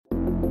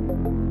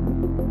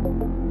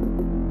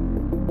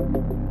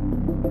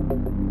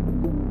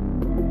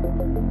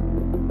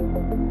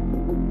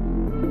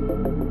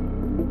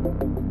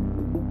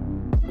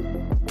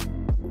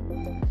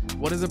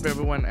What is up,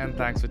 everyone, and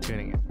thanks for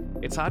tuning in.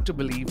 It's hard to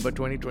believe, but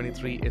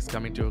 2023 is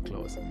coming to a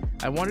close.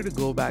 I wanted to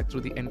go back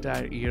through the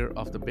entire year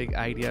of the Big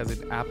Ideas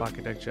in App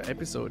Architecture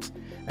episodes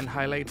and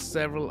highlight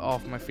several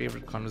of my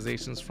favorite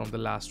conversations from the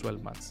last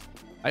 12 months.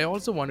 I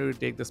also wanted to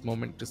take this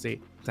moment to say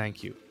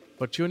thank you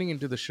for tuning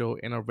into the show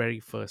in our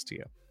very first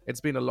year. It's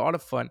been a lot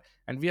of fun,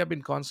 and we have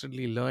been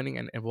constantly learning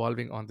and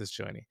evolving on this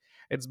journey.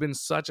 It's been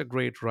such a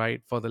great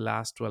ride for the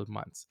last 12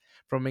 months,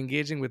 from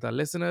engaging with our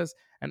listeners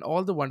and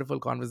all the wonderful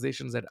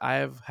conversations that I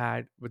have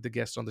had with the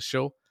guests on the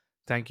show.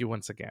 Thank you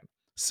once again.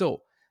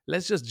 So,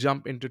 let's just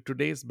jump into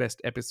today's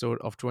best episode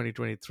of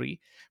 2023,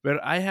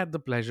 where I had the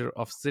pleasure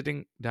of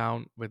sitting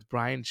down with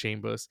Brian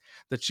Chambers,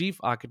 the chief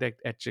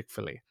architect at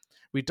Chick-fil-A.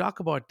 We talk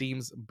about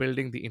teams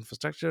building the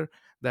infrastructure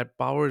that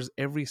powers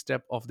every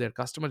step of their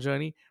customer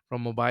journey,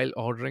 from mobile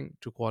ordering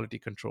to quality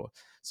control.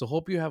 So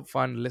hope you have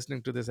fun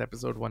listening to this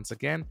episode once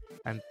again,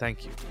 and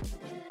thank you.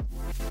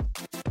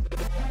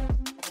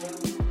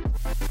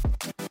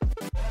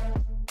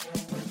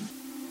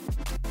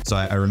 So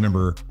I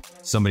remember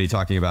somebody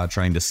talking about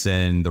trying to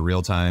send the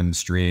real-time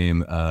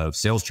stream of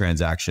sales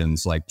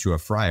transactions like to a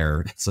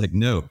fryer. It's like,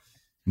 no.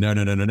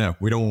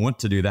 We don't want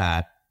to do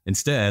that.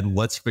 Instead,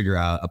 let's figure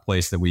out a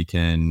place that we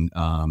can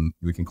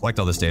collect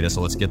all this data. So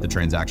let's get the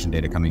transaction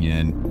data coming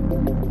in.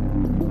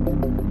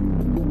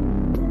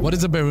 What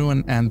is up,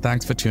 everyone, and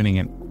thanks for tuning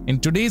in. In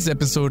today's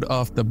episode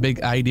of the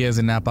Big Ideas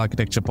in App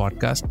Architecture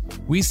podcast,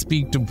 we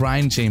speak to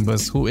Brian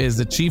Chambers, who is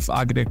the chief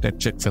architect at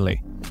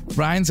Chick-fil-A.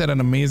 Brian's had an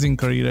amazing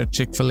career at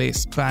Chick-fil-A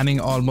spanning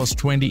almost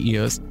 20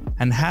 years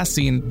and has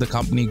seen the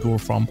company go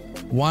from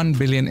 $1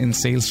 billion in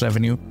sales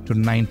revenue to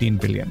 $19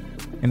 billion.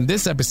 In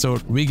this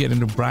episode, we get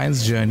into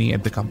Brian's journey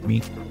at the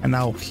company and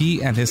how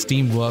he and his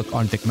team work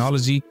on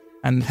technology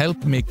and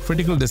help make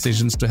critical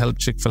decisions to help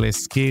Chick-fil-A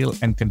scale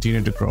and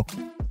continue to grow.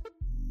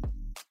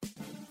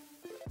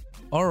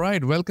 All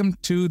right, welcome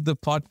to the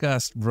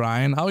podcast,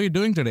 Brian. How are you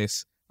doing today?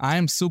 I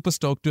am super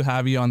stoked to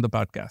have you on the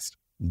podcast.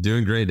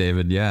 Doing great,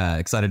 David. Yeah,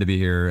 excited to be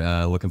here.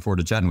 Looking forward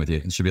to chatting with you.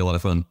 It should be a lot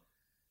of fun.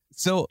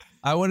 So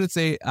I wanted to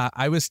say,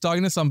 I was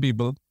talking to some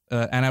people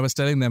and I was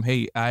telling them,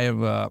 hey, I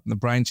have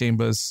Brian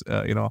Chambers,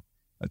 a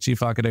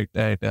chief architect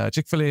at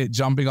Chick-fil-A,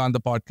 jumping on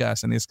the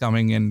podcast, and he's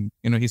coming in.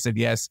 He said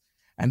yes.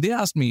 And they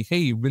asked me,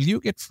 hey, will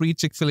you get free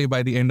Chick-fil-A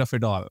by the end of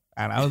it all?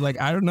 And I was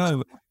like, I don't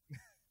know.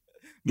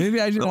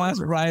 Maybe I should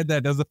ask Brian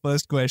that as the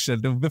first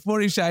question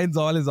before he shines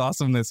all his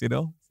awesomeness,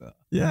 So.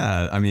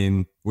 Yeah, I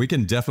mean, we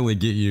can definitely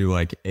get you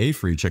like a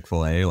free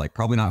Chick-fil-A, like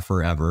probably not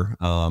forever.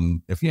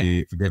 If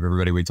we gave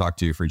everybody we talked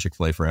to free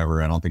Chick-fil-A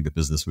forever, I don't think the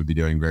business would be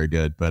doing very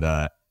good.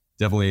 But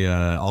definitely,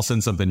 I'll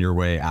send something your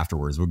way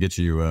afterwards. We'll get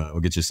you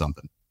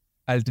something.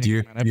 Do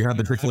you have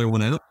the Chick-fil-A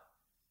one out?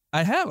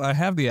 I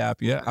have the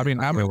app. Yeah, I mean,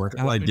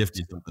 I'd gift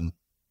you something.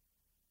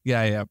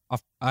 Yeah.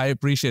 I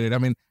appreciate it. I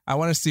mean, I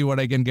want to see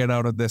what I can get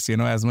out of this,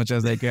 as much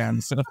as I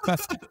can. So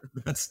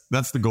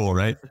that's the goal,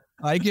 right?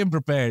 I came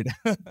prepared.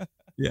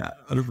 Yeah,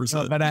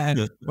 100%.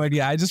 But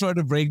I just wanted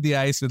to break the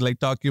ice with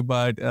talking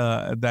about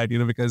that,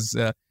 because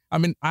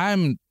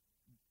I'm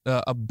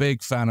a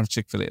big fan of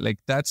Chick-fil-A.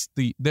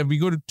 We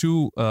go to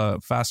two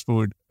fast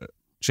food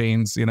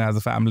chains, as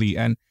a family,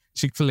 and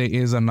Chick-fil-A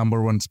is a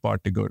number one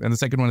spot to go. And the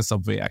second one is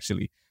Subway,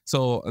 actually.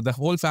 So the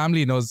whole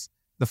family knows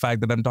the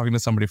fact that I'm talking to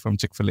somebody from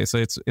Chick-fil-A. So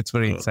it's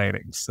very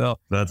exciting. So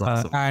that's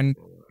awesome. And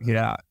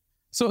yeah.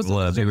 So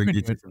maybe we can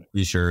get you some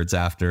t-shirts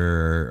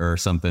after or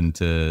something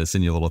to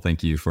send you a little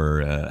thank you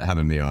for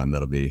having me on.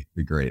 That'll be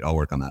great. I'll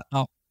work on that.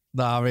 Oh,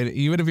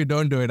 even if you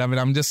don't do it,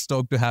 I'm just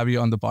stoked to have you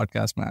on the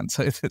podcast, man.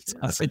 So it's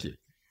awesome. Thank you.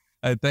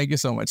 Thank you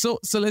so much. So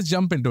let's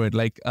jump into it.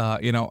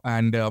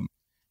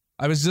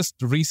 I was just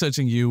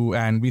researching you,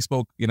 and we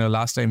spoke,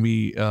 last time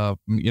we,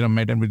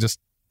 met, and we're just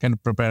kind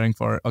of preparing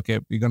for, okay,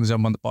 we're going to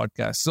jump on the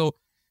podcast. So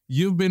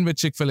you've been with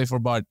Chick-fil-A for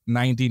about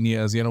 19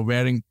 years,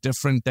 wearing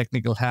different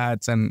technical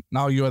hats, and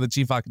now you are the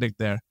chief architect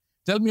there.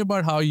 Tell me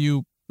about how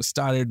you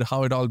started,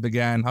 how it all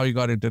began, how you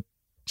got into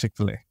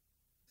Chick-fil-A.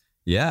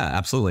 Yeah,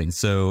 absolutely.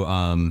 So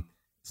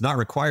it's not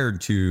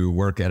required to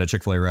work at a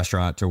Chick-fil-A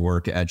restaurant to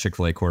work at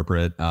Chick-fil-A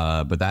Corporate,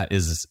 but that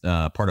is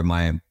part of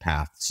my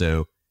path.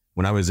 So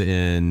when I was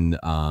in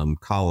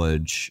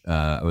college,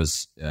 I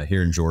was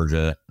here in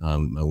Georgia. I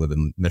live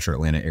in Metro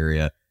Atlanta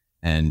area.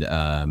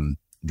 And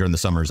during the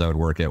summers, I would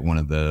work at one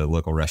of the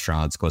local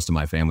restaurants close to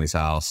my family's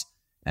house.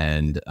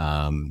 And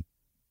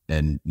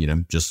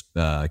just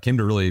came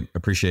to really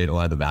appreciate a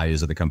lot of the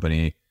values of the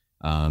company.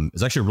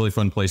 It's actually a really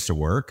fun place to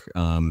work.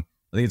 I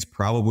think it's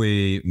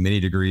probably many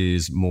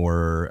degrees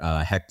more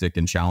hectic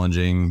and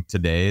challenging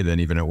today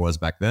than even it was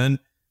back then.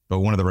 But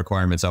one of the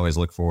requirements I always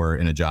look for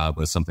in a job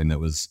was something that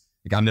was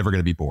like, I'm never going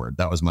to be bored.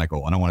 That was my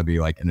goal. I don't want to be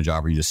in a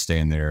job where you just stay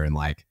in there and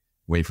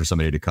wait for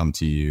somebody to come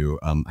to you.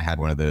 I had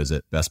one of those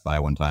at Best Buy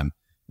one time.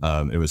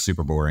 It was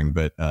super boring,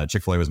 but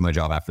Chick-fil-A was my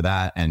job after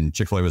that. And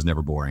Chick-fil-A was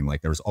never boring.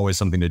 There was always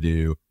something to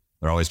do.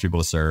 There are always people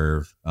to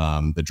serve.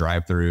 The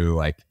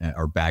drive-through,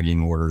 our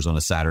bagging orders on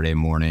a Saturday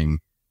morning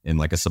in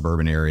a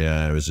suburban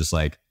area. It was just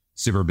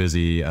super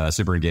busy,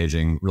 super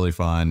engaging, really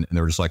fun. And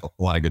there were just a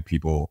lot of good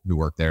people who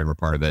worked there and were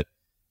part of it.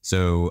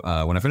 So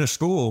when I finished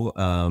school,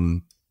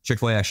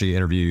 Chick-fil-A actually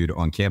interviewed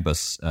on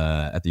campus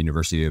at the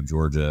University of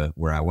Georgia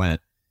where I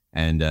went.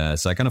 And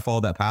so I kind of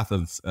followed that path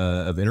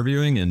of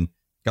interviewing and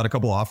got a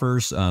couple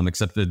offers,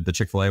 accepted the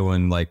Chick-fil-A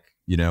one, like,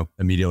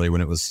 immediately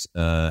when it was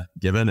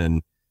given.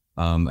 And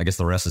I guess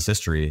the rest is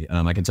history.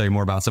 I can tell you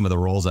more about some of the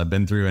roles I've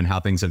been through and how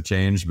things have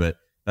changed, but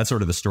that's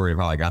sort of the story of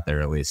how I got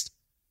there, at least.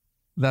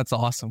 That's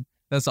awesome.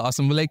 That's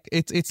awesome. Like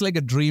it's like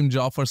a dream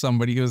job for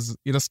somebody who's,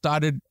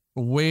 started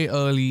way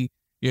early,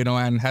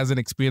 and has an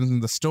experience in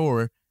the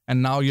store.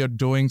 And now you're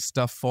doing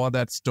stuff for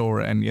that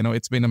store. And,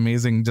 it's been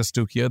amazing just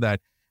to hear that.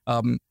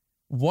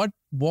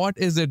 What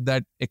is it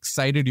that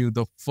excited you?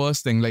 The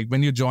first thing, like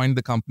when you joined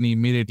the company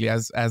immediately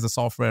as a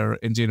software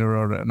engineer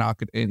or an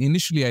architect,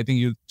 initially, I think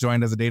you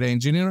joined as a data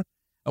engineer.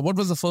 What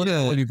was the first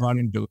role you got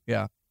into?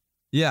 Yeah.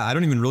 Yeah, I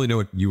don't even really know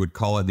what you would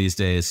call it these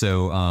days.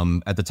 So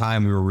at the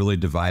time, we were really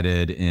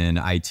divided in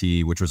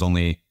IT, which was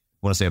only, I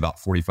want to say about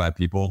 45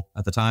 people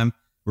at the time.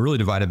 We're really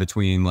divided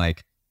between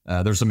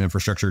there's some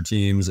infrastructure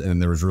teams,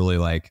 and there was really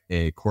like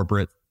a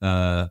corporate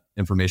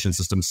information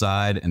system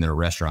side and then a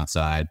restaurant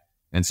side.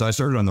 And so I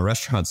started on the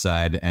restaurant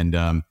side, and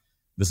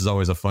this is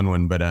always a fun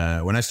one.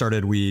 But when I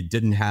started, we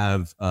didn't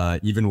have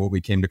even what we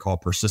came to call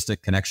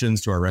persistent connections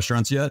to our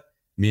restaurants yet,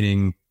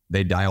 meaning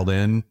they dialed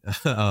in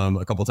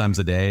a couple times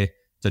a day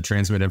to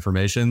transmit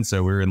information.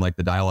 So we were in like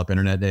the dial-up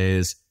internet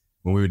days.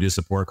 When we would do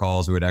support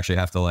calls, we would actually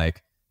have to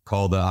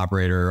call the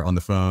operator on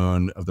the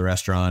phone of the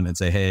restaurant and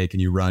say, hey, can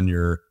you run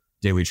your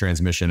daily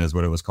transmission, is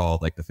what it was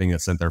called, like the thing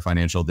that sent their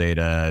financial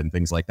data and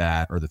things like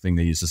that, or the thing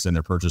they used to send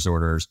their purchase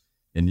orders.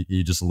 And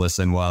you just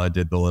listen while I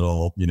did the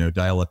little,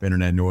 dial-up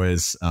internet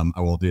noise.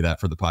 I won't do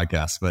that for the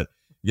podcast, but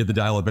you get the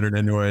dial-up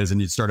internet noise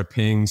and you start a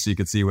ping so you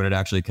could see when it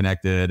actually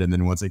connected. And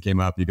then once it came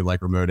up, you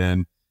could remote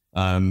in.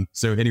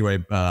 So anyway,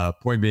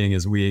 point being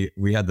is we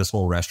had this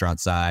whole restaurant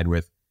side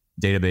with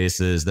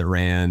databases that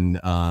ran,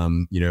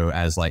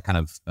 as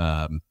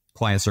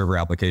client server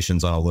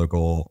applications on a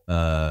local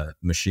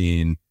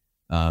machine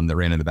that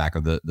ran in the back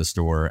of the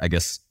store. I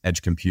guess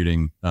edge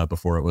computing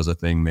before it was a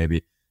thing,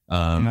 maybe.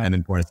 And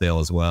then point of sale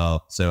as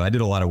well. So I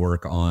did a lot of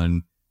work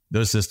on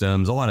those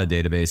systems, a lot of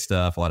database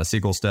stuff, a lot of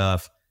SQL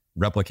stuff,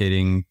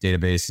 replicating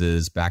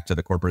databases back to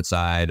the corporate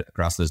side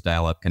across those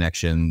dial-up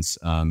connections,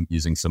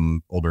 using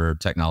some older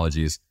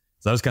technologies.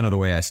 So that was kind of the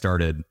way I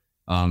started.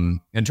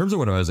 In terms of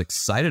what I was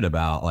excited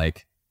about, I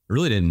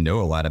really didn't know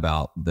a lot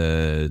about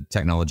the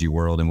technology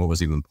world and what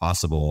was even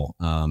possible.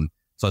 So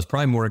I was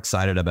probably more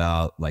excited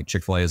about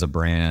Chick-fil-A as a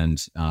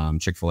brand,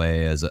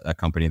 Chick-fil-A as a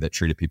company that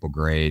treated people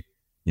great,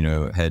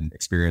 had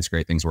experienced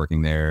great things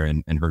working there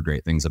and heard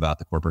great things about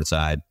the corporate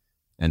side.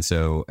 And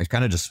so I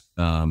kind of just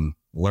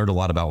learned a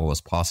lot about what was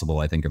possible,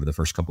 I think, over the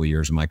first couple of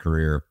years of my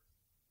career.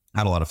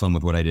 Had a lot of fun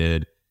with what I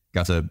did,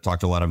 got to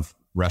talk to a lot of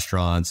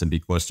restaurants and be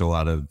close to a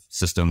lot of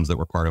systems that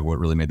were part of what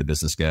really made the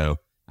business go,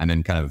 and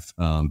then kind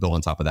of build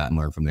on top of that and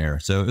learn from there.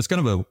 So it's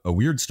kind of a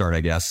weird start,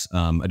 I guess.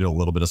 I did a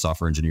little bit of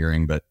software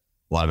engineering, but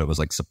a lot of it was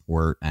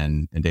support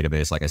and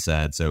database, like I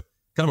said. So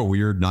kind of a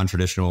weird,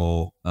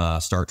 non-traditional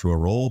start to a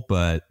role,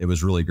 but it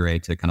was really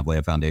great to kind of lay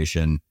a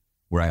foundation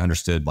where I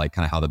understood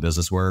kind of how the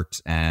business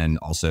worked, and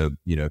also,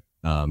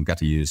 got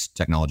to use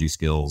technology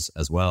skills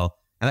as well.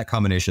 And that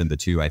combination of the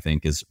two, I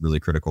think, is really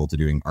critical to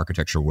doing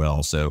architecture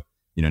well. So,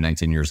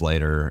 19 years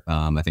later,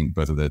 I think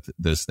both of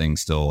those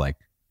things still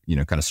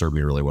kind of serve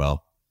me really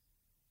well.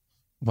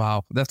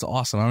 Wow, that's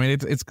awesome. I mean,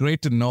 it's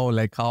great to know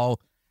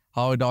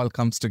how it all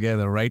comes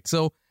together, right?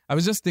 So I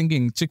was just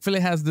thinking,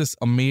 Chick-fil-A has this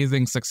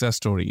amazing success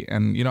story.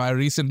 And, I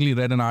recently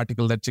read an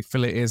article that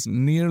Chick-fil-A is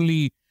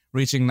nearly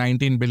reaching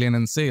 19 billion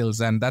in sales.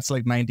 And that's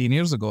 19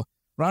 years ago,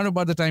 around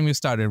about the time you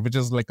started, which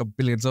is $1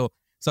 billion. So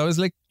I was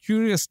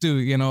curious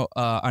to,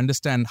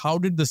 understand, how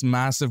did this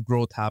massive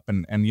growth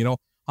happen? And,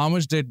 how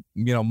much did,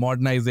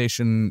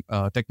 modernization,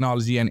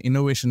 technology and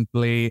innovation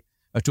play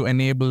to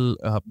enable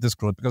this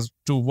growth? Because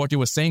to what you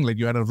were saying,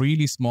 you had a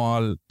really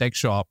small tech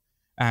shop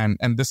and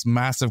this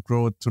massive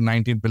growth to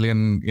 19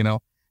 billion,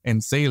 in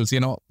sales,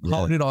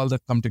 how did all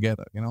that come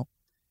together,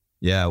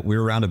 Yeah, we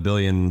were around $1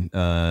 billion,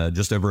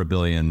 just over $1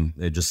 billion.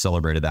 They just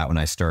celebrated that when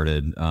I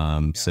started.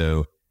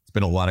 So it's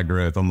been a lot of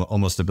growth,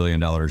 almost $1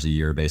 billion a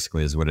year,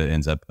 basically, is what it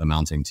ends up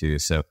amounting to.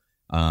 So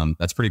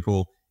that's pretty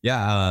cool.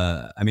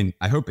 Yeah, I mean,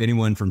 I hope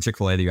anyone from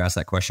Chick-fil-A that you asked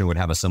that question would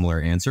have a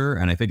similar answer.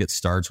 And I think it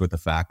starts with the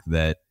fact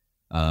that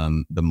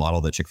the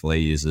model that Chick-fil-A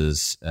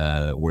uses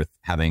with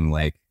having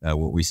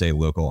what we say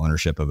local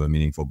ownership of a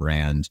meaningful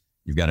brand.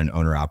 You've got an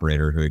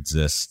owner-operator who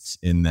exists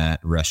in that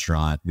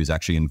restaurant, who's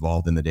actually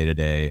involved in the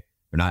day-to-day.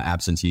 They're not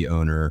absentee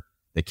owner.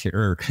 They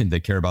care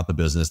about the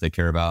business. They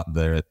care about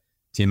the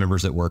team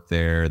members that work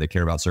there. They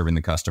care about serving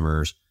the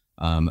customers.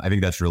 I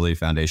think that's really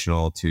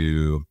foundational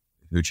to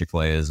who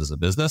Chick-fil-A is as a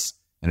business.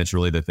 And it's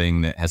really the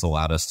thing that has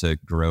allowed us to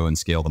grow and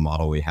scale the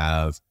model we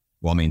have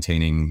while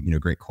maintaining,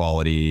 great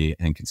quality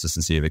and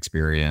consistency of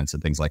experience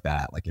and things like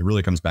that. It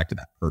really comes back to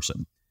that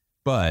person.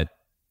 But,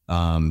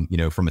 from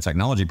a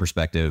technology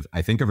perspective,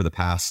 I think over the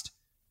past,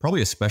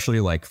 probably especially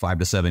 5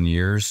 to 7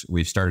 years,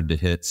 we've started to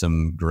hit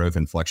some growth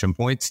inflection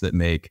points that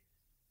make,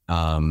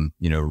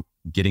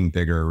 getting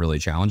bigger really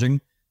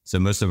challenging. So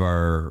most of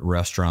our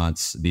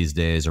restaurants these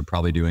days are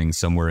probably doing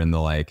somewhere in the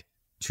like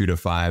 2 to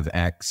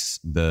 5x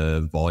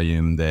the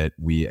volume that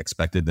we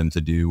expected them to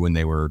do when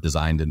they were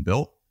designed and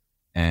built.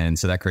 And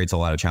so that creates a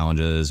lot of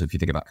challenges. If you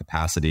think about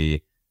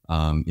capacity,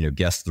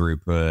 guest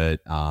throughput,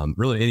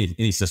 really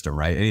any system,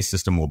 right? Any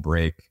system will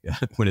break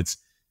when it's,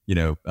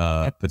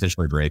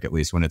 potentially break, at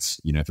least when it's,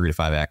 3 to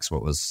 5x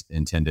what was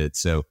intended.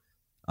 So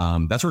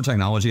that's where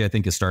technology, I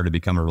think, has started to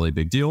become a really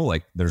big deal.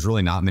 Like there's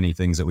really not many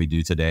things that we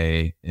do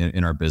today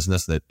in our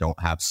business that don't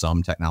have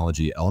some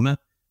technology element,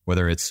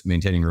 whether it's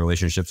maintaining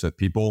relationships with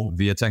people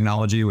via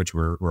technology, which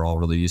we're all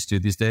really used to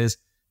these days,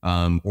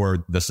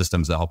 or the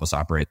systems that help us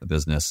operate the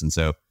business. And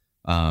so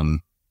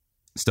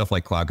stuff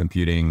like cloud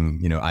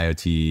computing,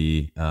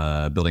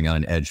 IoT, building out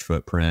an edge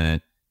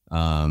footprint,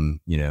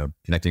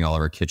 connecting all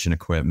of our kitchen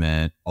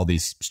equipment, all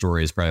these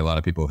stories probably a lot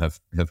of people have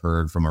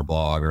heard from our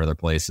blog or other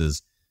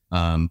places.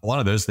 A lot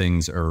of those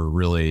things are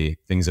really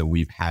things that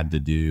we've had to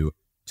do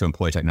to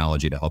employ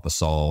technology to help us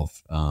solve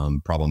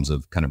problems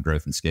of kind of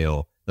growth and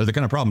scale. They're the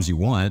kind of problems you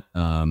want,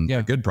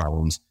 good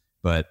problems,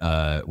 but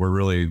we're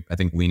really, I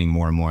think, leaning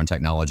more and more on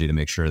technology to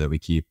make sure that we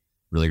keep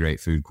really great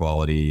food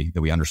quality,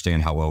 that we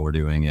understand how well we're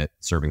doing at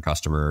serving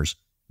customers.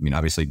 I mean,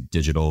 obviously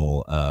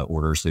digital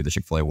orders through the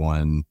Chick-fil-A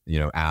One,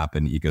 app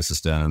and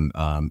ecosystem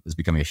is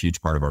becoming a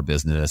huge part of our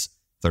business.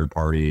 Third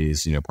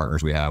parties,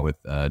 partners we have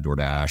with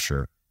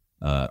DoorDash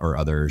or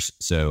others.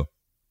 So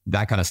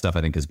that kind of stuff,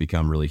 I think, has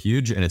become really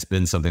huge. And it's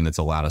been something that's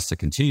allowed us to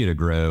continue to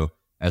grow,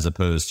 as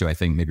opposed to, I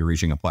think, maybe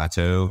reaching a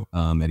plateau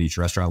at each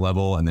restaurant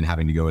level and then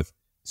having to go with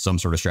some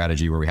sort of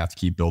strategy where we have to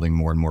keep building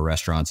more and more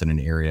restaurants in an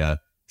area,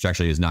 which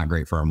actually is not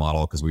great for our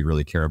model because we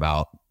really care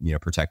about,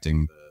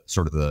 protecting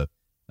sort of the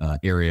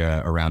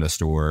area around a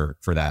store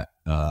for that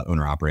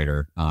owner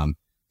operator.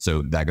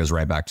 So that goes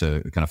right back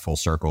to kind of full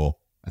circle.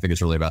 I think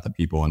it's really about the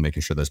people and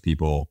making sure those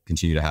people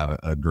continue to have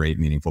a great,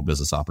 meaningful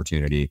business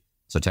opportunity.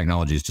 So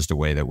technology is just a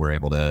way that we're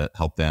able to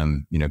help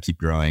them, keep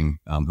growing,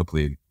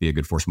 hopefully be a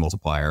good force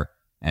multiplier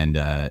and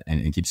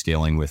keep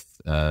scaling with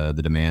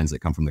the demands that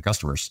come from the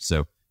customers.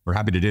 So we're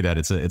happy to do that.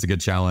 It's a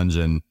good challenge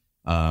and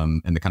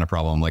the kind of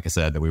problem, like I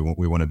said, that we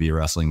want to be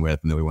wrestling with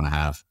and that we want to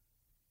have.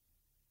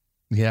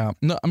 Yeah.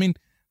 No, I mean,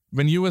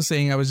 when you were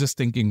saying, I was just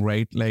thinking,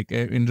 right, like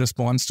in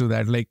response to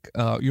that, like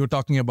you were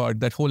talking about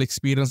that whole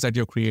experience that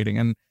you're creating.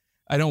 And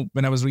I know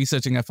when I was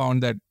researching, I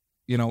found that,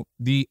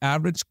 the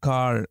average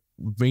car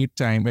wait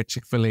time at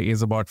Chick-fil-A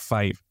is about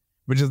 5,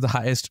 which is the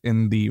highest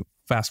in the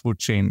fast food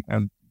chain,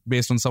 and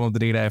based on some of the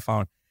data I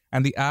found.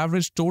 And the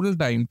average total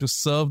time to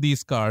serve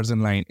these cars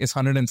in line is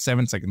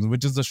 107 seconds,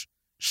 which is the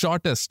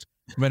shortest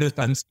when it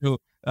comes to,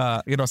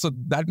 so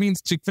that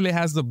means Chick-fil-A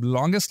has the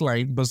longest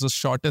line, but the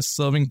shortest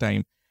serving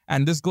time.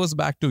 And this goes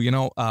back to,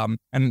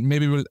 and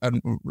maybe we'll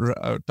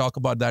talk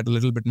about that a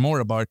little bit more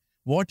about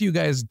what you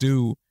guys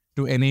do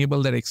to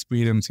enable that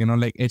experience,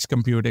 like edge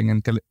computing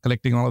and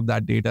collecting all of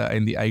that data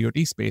in the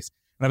IoT space.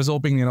 And I was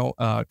hoping,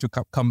 to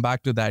come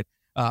back to that.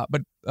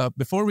 But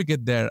before we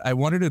get there, I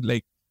wanted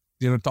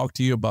to talk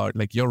to you about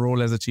like your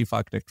role as a chief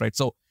architect, right?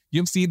 So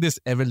you've seen this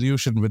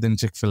evolution within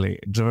Chick-fil-A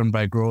driven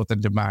by growth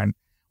and demand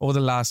over the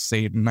last,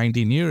 say,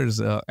 19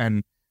 years.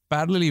 And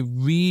parallelly,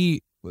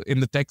 we in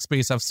the tech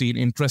space have seen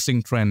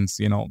interesting trends,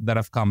 that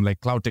have come,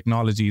 like cloud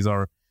technologies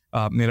or,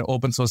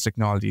 open source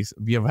technologies.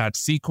 We have had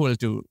SQL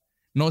to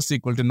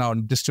NoSQL to now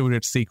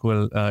distributed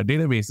SQL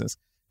databases,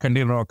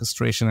 container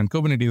orchestration and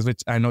Kubernetes,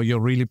 which I know you're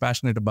really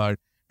passionate about,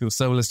 to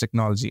serverless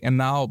technology. And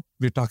now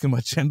we're talking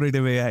about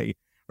generative AI,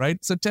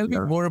 right? So tell me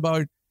more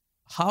about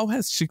how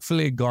has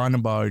Chick-fil-A gone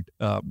about,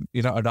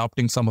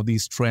 adopting some of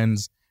these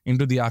trends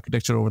into the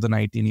architecture over the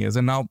 19 years.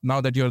 And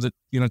now that you're the,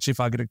 chief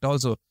architect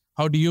also,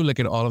 how do you look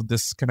at all of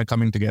this kind of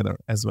coming together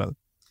as well?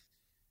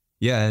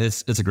 Yeah,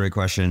 it's a great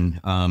question.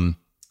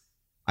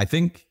 I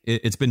think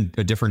it's been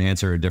a different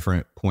answer at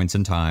different points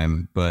in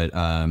time, but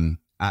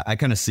I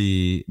kind of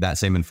see that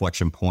same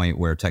inflection point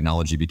where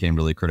technology became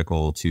really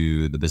critical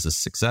to the business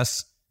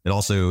success. It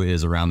also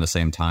is around the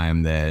same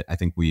time that I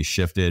think we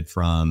shifted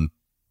from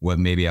what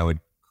maybe I would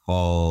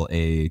call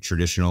a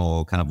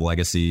traditional kind of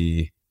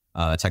legacy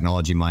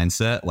technology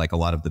mindset, like a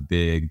lot of the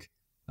big,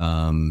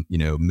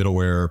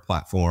 middleware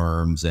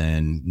platforms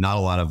and not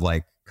a lot of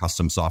like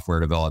custom software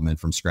development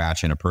from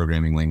scratch in a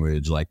programming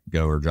language like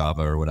Go or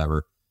Java or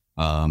whatever.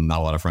 Not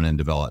a lot of front end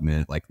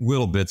development, like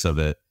little bits of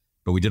it,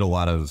 but we did a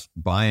lot of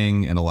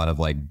buying and a lot of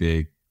like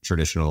big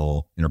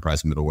traditional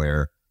enterprise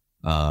middleware,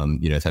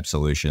 type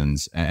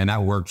solutions. And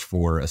that worked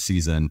for a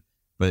season.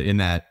 But in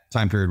that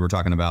time period we're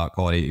talking about,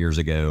 call it 8 years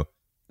ago,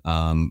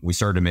 we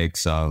started to make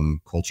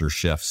some culture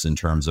shifts in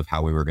terms of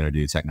how we were going to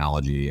do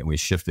technology. And we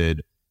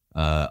shifted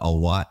a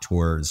lot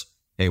towards,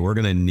 hey, we're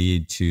going to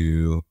need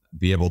to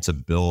be able to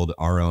build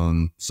our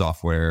own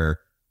software,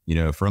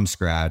 from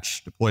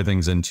scratch, deploy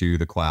things into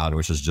the cloud,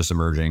 which is just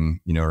emerging,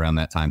 around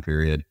that time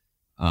period.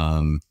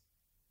 A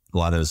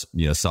lot of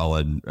those,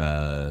 solid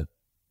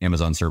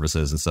Amazon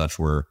services and such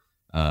were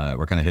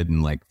kind of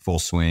hitting like full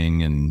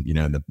swing, and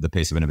the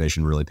pace of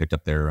innovation really picked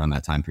up there around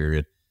that time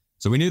period.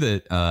 So we knew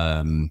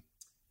that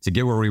to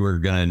get where we were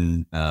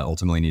going to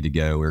ultimately need to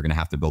go, we were going to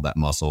have to build that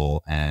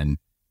muscle and,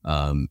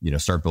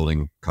 start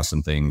building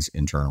custom things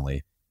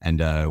internally. And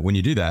when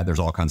you do that, there's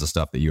all kinds of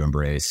stuff that you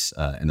embrace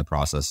in the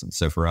process. And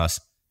so for us,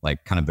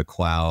 like kind of the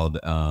cloud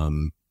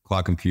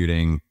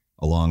computing,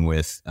 along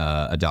with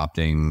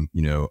adopting,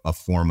 a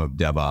form of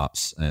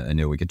DevOps. I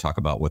know we could talk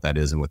about what that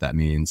is and what that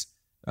means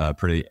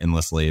pretty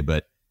endlessly,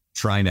 but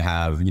trying to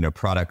have,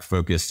 product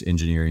focused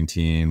engineering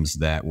teams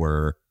that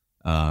were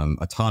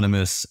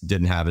autonomous,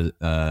 didn't have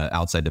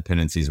outside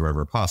dependencies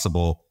wherever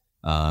possible.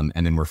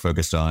 And then we're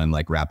focused on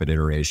like rapid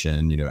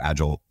iteration,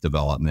 agile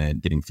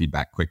development, getting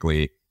feedback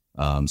quickly,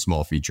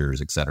 small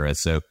features, et cetera.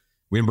 So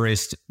we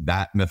embraced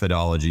that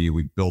methodology.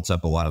 We built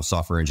up a lot of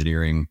software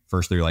engineering,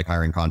 first through like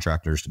hiring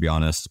contractors, to be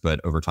honest,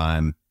 but over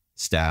time,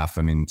 staff.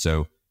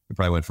 So we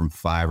probably went from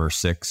 5 or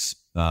 6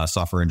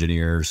 software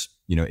engineers,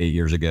 8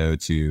 years ago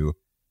to,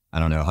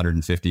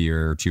 150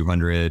 or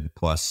 200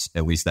 plus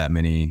at least that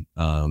many,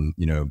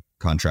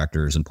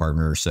 contractors and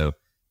partners. So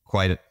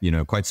quite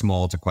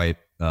small to quite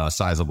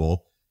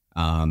sizable.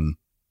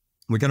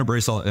 We kind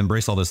of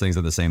embrace all those things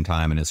at the same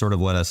time. And it sort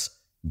of let us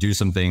do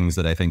some things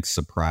that I think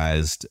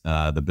surprised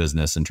the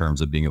business in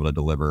terms of being able to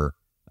deliver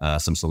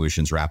some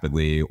solutions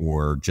rapidly,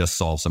 or just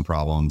solve some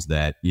problems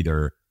that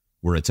either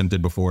were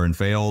attempted before and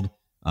failed,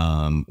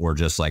 or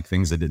just like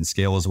things that didn't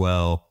scale as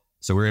well.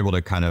 So we're able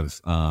to kind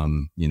of,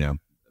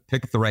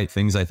 pick the right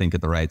things, I think,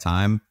 at the right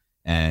time,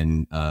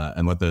 and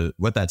let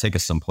that take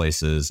us some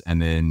places.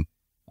 And then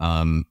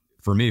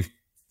for me,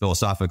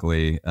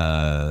 philosophically,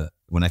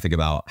 when I think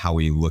about how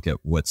we look at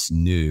what's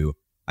new,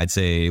 I'd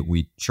say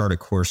we chart a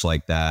course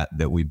like that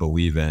we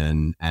believe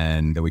in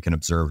and that we can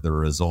observe the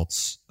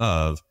results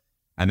of,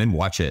 and then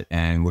watch it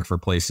and look for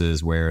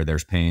places where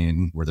there's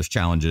pain, where there's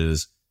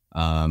challenges,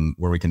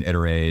 where we can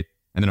iterate.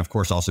 And then of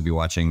course also be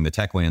watching the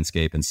tech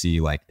landscape and see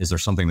like, is there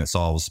something that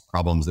solves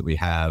problems that we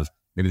have?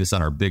 Maybe that's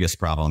not our biggest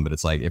problem, but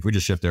it's like, if we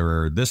just shift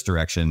over this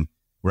direction,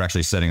 we're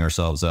actually setting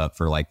ourselves up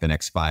for like the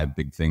next 5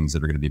 big things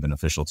that are going to be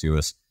beneficial to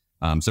us.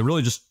 So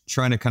really just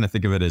trying to kind of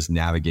think of it as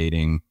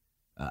navigating.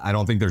 I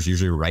don't think there's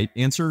usually right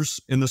answers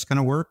in this kind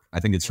of work.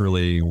 I think it's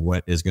really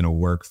what is going to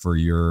work for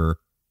your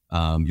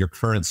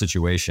current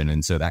situation.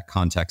 And so that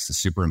context is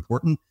super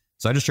important.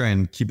 So I just try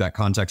and keep that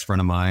context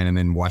front of mind and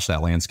then watch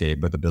that landscape,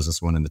 both the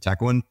business one and the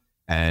tech one,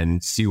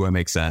 and see what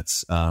makes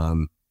sense.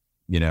 And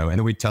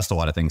then we test a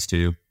lot of things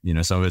too.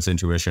 Some of it's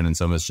intuition and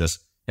some of it's just,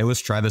 hey,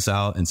 let's try this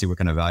out and see what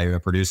kind of value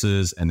it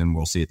produces. And then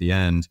we'll see at the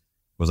end,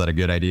 was that a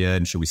good idea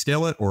and should we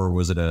scale it? Or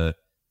was it a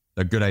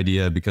good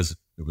idea because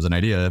it was an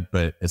idea,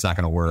 but it's not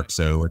going to work.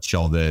 So let's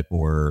shelve it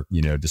or,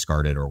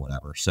 discard it or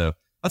whatever. So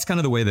that's kind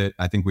of the way that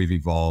I think we've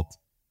evolved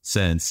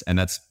since. And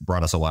that's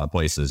brought us a lot of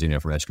places,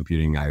 from edge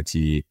computing,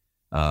 IoT,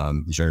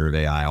 generative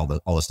AI, all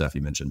the stuff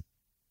you mentioned.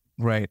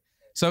 Right.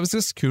 So I was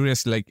just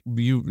curious, like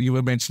you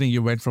were mentioning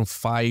you went from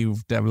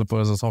 5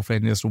 developers or software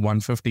engineers to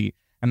 150.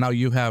 And now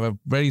you have a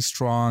very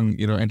strong,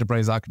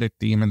 enterprise architect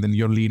team, and then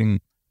you're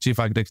leading chief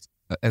architects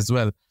as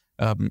well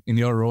in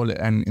your role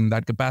and in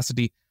that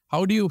capacity.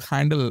 How do you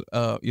handle,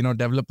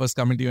 developers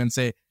coming to you and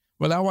say,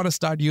 well, I want to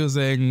start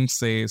using,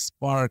 say,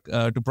 Spark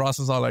to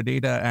process all our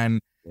data. And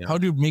how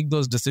do you make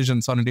those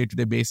decisions on a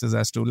day-to-day basis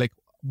as to like,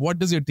 what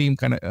does your team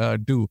kind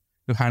of do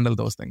to handle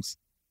those things?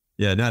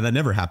 Yeah, no, that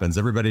never happens.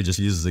 Everybody just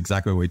uses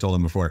exactly what we told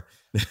them before.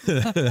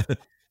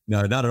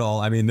 No, not at all.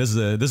 I mean, this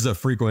is a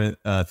frequent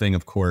thing,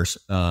 of course.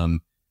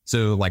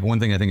 So like one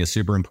thing I think is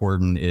super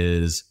important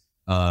is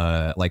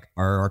like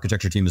our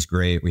architecture team is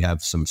great. We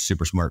have some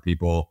super smart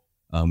people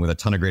with a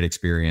ton of great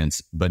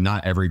experience, but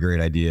not every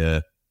great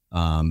idea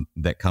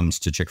that comes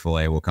to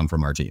Chick-fil-A will come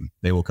from our team.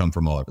 They will come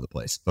from all over the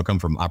place. They'll come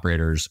from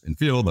operators in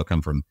field. They'll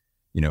come from,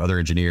 other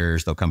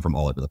engineers. They'll come from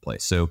all over the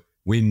place. So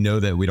we know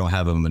that we don't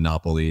have a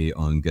monopoly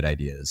on good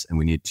ideas, and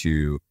we need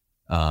to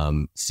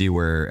see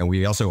where, and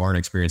we also aren't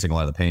experiencing a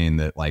lot of the pain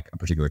that like a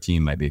particular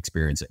team might be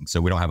experiencing. So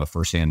we don't have a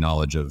firsthand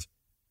knowledge of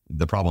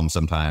the problem.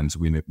 Sometimes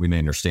we may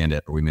understand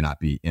it, but we may not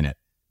be in it.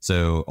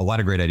 So a lot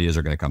of great ideas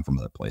are going to come from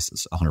other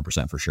places,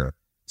 100% for sure.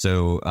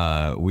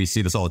 So we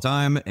see this all the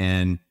time,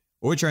 and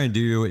what we try and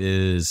do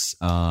is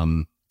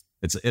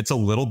it's a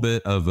little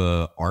bit of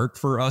a art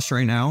for us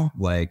right now.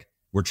 Like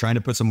we're trying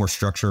to put some more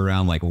structure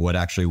around like what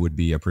actually would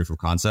be a proof of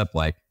concept.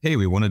 Like, hey,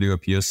 we want to do a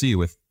POC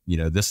with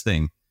this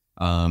thing.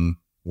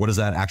 What does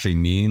that actually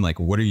mean? Like,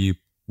 what are you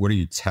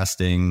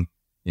testing?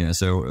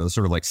 So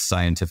sort of like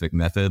scientific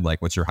method.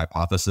 Like, what's your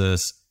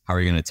hypothesis? How are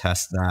you going to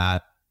test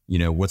that?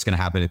 What's going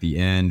to happen at the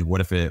end?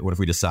 What if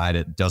we decide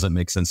it doesn't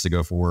make sense to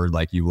go forward?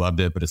 Like you loved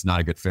it, but it's not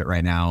a good fit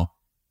right now.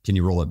 Can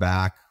you roll it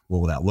back? What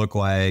will that look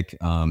like?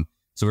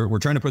 So we're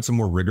trying to put some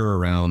more rigor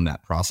around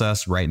that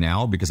process right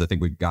now, because I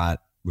think we've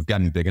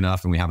gotten big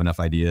enough and we have enough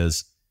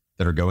ideas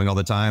that are going all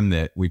the time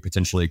that we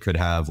potentially could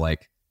have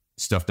like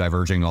stuff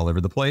diverging all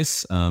over the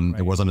place. Right.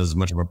 It wasn't as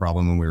much of a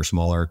problem when we were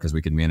smaller because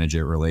we could manage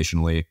it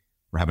relationally.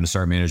 We're having to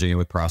start managing it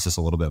with process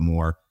a little bit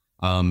more.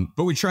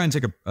 But we try and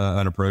take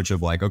an approach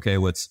of like, okay,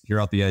 let's hear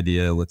out the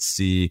idea. Let's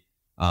see,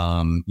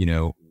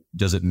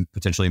 does it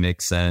potentially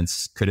make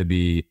sense? Could it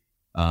be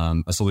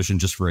a solution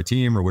just for a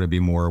team, or would it be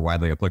more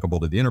widely applicable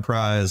to the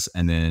enterprise?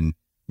 And then,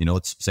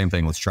 same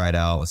thing, let's try it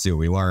out. Let's see what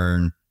we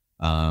learn,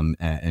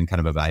 and kind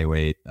of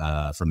evaluate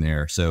from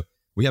there. So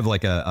we have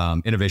like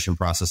a innovation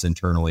process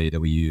internally that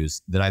we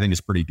use that I think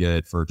is pretty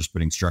good for just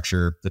putting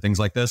structure to things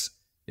like this.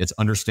 It's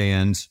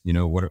understand,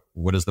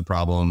 what is the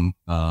problem?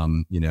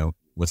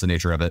 What's the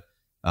nature of it?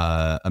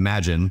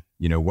 Imagine,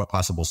 what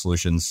possible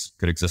solutions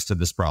could exist to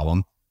this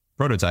problem.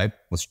 Prototype,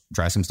 let's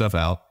try some stuff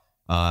out.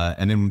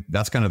 And then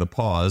that's kind of the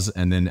pause.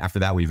 And then after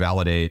that, we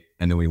validate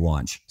and then we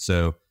launch.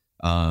 So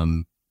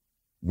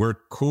we're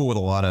cool with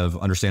a lot of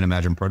understand,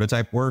 imagine,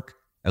 prototype work,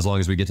 as long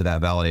as we get to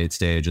that validate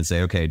stage and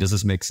say, okay, does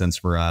this make sense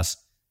for us?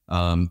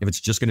 If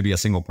it's just going to be a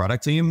single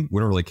product team, we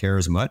don't really care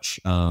as much.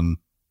 Try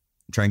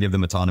and give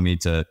them autonomy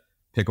to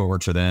pick what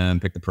works for them,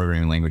 pick the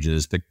programming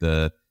languages, pick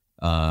the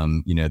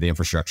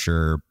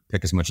infrastructure,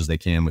 pick as much as they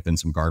can within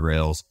some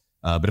guardrails.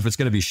 But if it's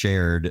going to be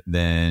shared,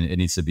 then it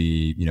needs to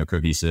be,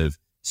 cohesive,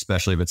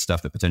 especially if it's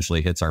stuff that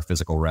potentially hits our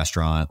physical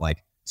restaurant,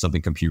 like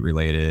something compute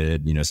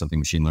related, something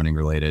machine learning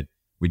related.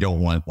 We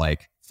don't want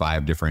like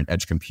 5 different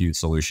edge compute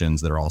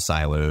solutions that are all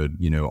siloed,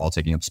 all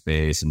taking up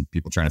space and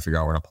people trying to figure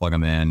out where to plug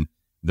them in,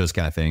 those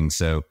kind of things.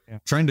 So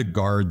trying to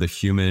guard the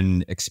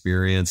human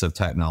experience of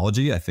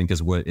technology, I think,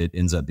 is what it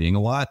ends up being a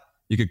lot.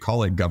 You could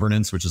call it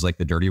governance, which is like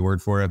the dirty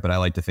word for it, but I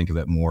like to think of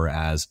it more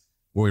as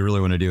what we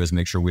really want to do is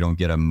make sure we don't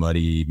get a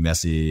muddy,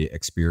 messy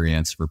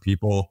experience for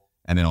people.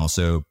 And then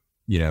also,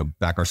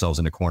 back ourselves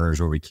into corners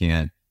where we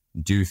can't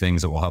do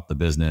things that will help the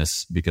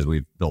business because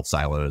we've built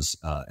silos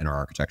in our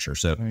architecture.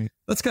 So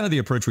that's kind of the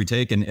approach we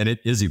take. And it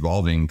is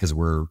evolving because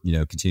we're,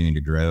 continuing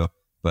to grow,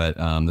 but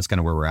that's kind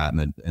of where we're at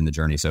in the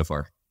journey so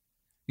far.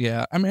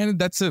 Yeah. I mean,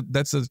 that's a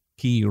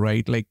key,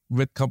 right? Like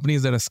with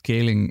companies that are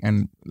scaling,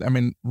 and I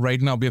mean, right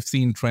now we have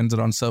seen trends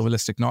around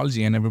serverless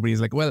technology and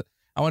everybody's like, well,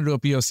 I want to do a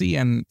POC,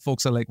 and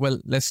folks are like, well,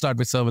 let's start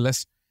with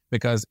serverless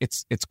because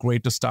it's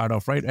great to start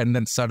off, right? And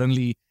then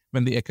suddenly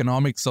when the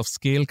economics of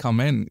scale come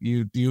in,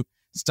 you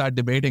start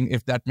debating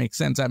if that makes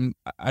sense. I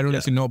don't know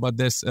if you know about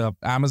this.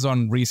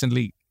 Amazon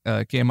recently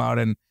came out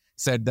and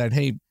said that,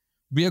 hey,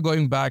 we are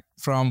going back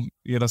from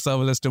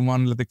serverless to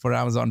monolithic for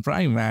Amazon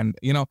Prime, and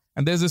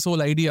and there's this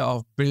whole idea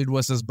of build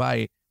versus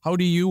buy. How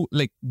do you,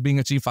 like being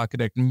a chief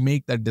architect,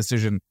 make that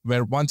decision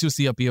where once you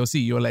see a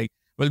POC, you're like,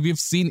 well, we've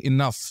seen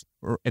enough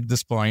at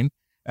this point.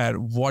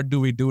 What do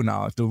we do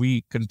now? Do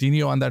we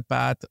continue on that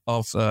path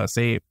of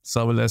say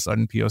serverless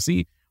and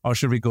POC, or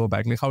should we go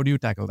back? Like, how do you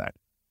tackle that?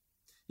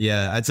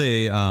 Yeah, I'd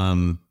say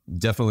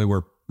definitely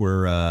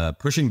we're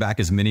pushing back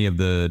as many of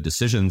the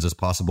decisions as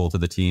possible to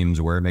the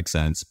teams where it makes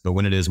sense. But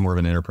when it is more of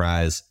an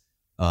enterprise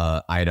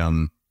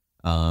item,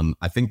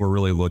 I think we're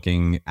really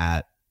looking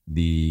at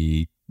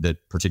the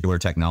particular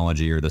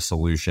technology or the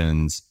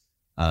solutions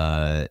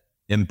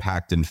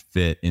impact and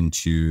fit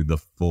into the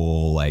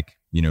full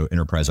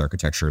enterprise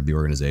architecture of the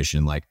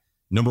organization. Like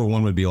number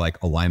one would be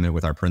like alignment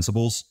with our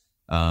principles,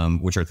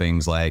 which are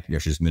things like you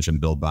actually just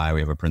mentioned build buy. We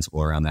have a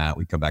principle around that.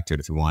 We come back to it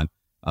if you want.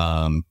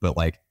 But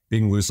like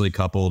being loosely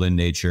coupled in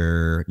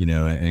nature,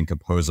 and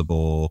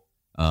composable,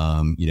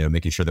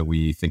 making sure that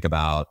we think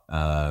about,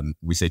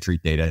 we say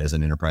treat data as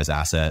an enterprise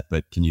asset,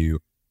 but can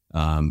you,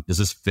 does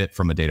this fit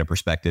from a data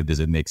perspective? Does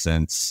it make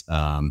sense?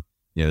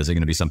 Is it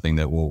going to be something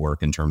that will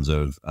work in terms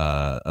of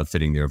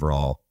fitting the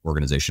overall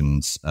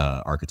organization's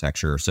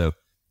architecture? So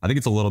I think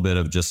it's a little bit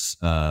of just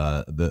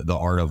the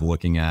art of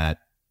looking at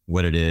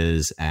what it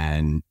is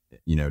and,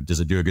 does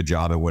it do a good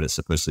job at what it's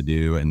supposed to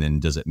do? And then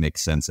does it make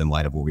sense in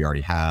light of what we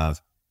already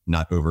have,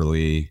 not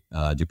overly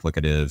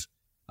duplicative?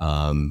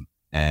 And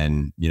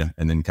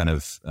then kind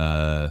of,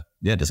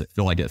 does it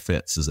feel like it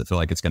fits? Does it feel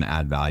like it's going to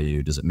add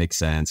value? Does it make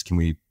sense? Can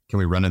we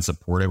run and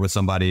support it with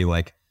somebody?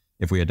 Like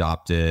if we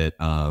adopt it,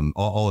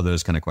 all of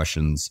those kind of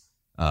questions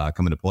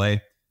come into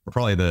play. But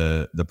probably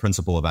the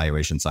principal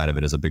evaluation side of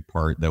it is a big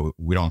part that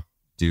we don't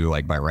do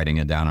like by writing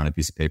it down on a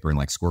piece of paper and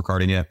like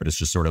scorecarding it, but it's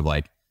just sort of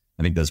like,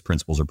 I think those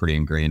principles are pretty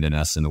ingrained in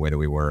us in the way that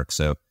we work.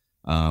 So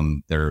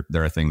they're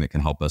a thing that can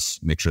help us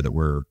make sure that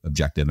we're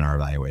objective in our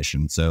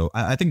evaluation. So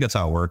I think that's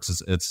how it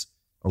works. It's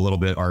a little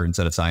bit art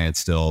instead of science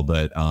still,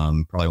 but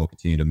probably will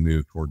continue to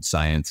move towards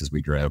science as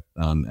we grow,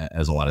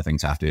 as a lot of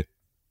things have to.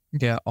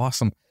 Yeah,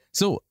 awesome.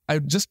 So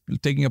I'm just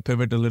taking a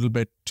pivot a little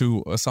bit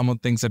to some of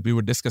the things that we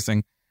were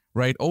discussing,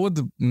 right? Over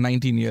the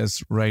 19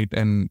 years, right?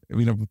 And,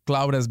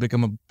 cloud has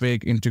become a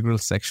big integral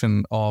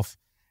section of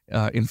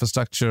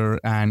infrastructure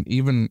and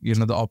even,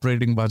 the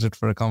operating budget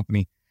for a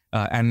company.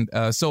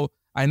 So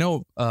I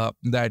know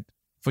that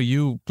for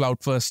you, cloud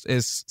first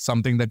is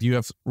something that you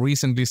have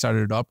recently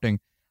started adopting.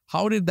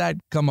 How did that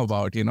come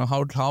about?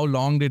 How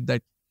long did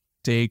that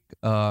take?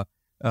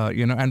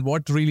 And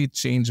what really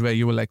changed where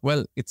you were like,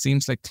 well, it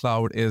seems like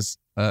cloud is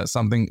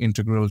something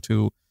integral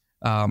to,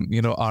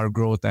 our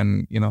growth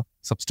and,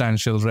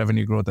 substantial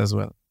revenue growth as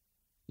well.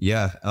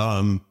 Yeah.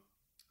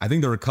 I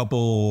think there were a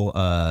couple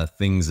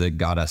things that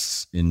got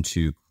us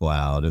into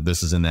cloud.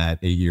 This is in that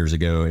 8 years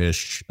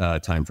ago-ish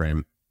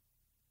timeframe.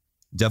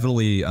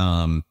 Definitely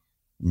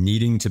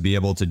needing to be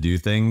able to do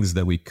things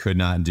that we could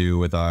not do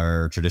with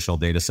our traditional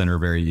data center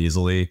very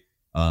easily.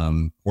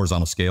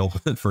 horizontal scale,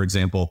 for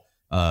example,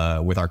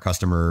 with our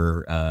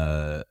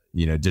customer,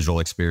 digital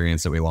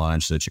experience that we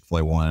launched, the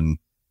Chick-fil-A One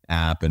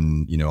app,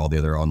 and, all the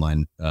other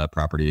online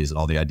properties,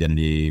 all the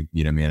identity,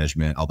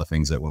 management, all the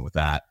things that went with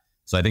that.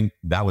 So I think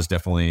that was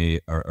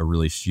definitely a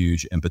really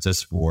huge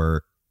impetus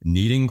for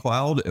needing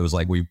cloud. It was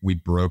like we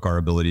broke our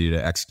ability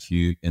to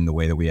execute in the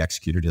way that we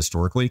executed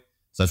historically.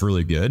 So that's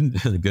really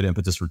good, good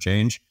impetus for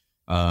change.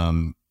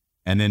 And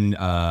then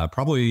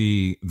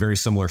probably very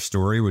similar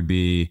story would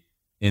be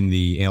in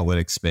the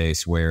analytics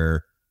space,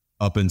 where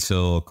up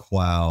until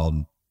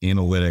cloud,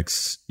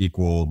 analytics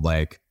equaled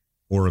like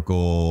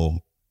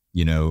Oracle,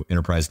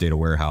 enterprise data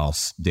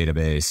warehouse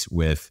database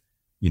with,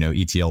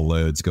 ETL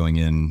loads going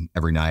in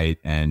every night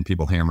and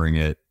people hammering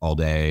it all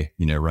day,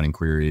 running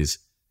queries,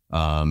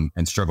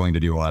 and struggling to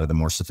do a lot of the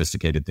more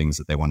sophisticated things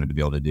that they wanted to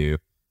be able to do.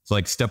 So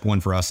like step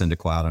one for us into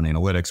cloud and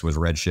analytics was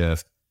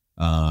Redshift.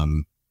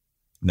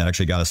 That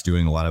actually got us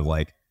doing a lot of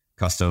like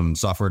custom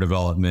software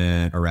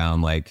development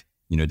around like,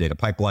 data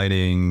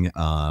pipelining,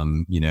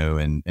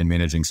 and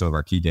managing some of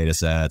our key data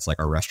sets, like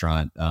our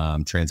restaurant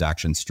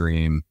transaction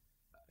stream.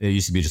 It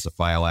used to be just a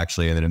file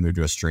actually, and then it moved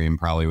to a stream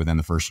probably within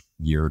the first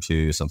year or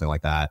two, something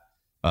like that.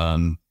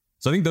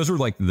 So I think those were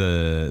like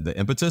the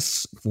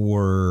impetus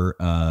for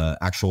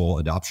actual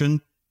adoption.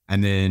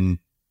 And then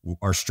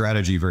our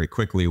strategy very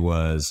quickly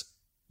was,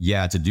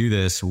 to do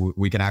this,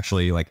 we can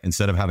actually, like,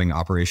 instead of having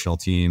operational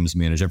teams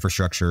manage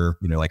infrastructure,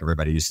 like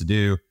everybody used to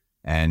do,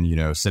 and,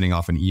 sending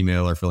off an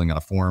email or filling out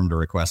a form to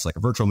request like a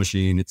virtual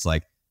machine, it's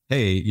like,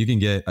 hey, you can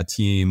get a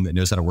team that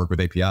knows how to work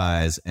with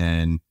APIs,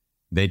 and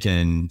they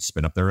can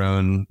spin up their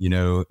own,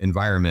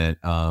 environment,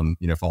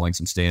 following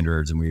some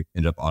standards. And we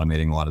ended up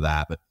automating a lot of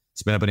that, but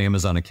spin up an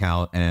Amazon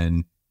account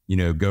and,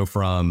 go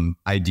from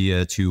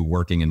idea to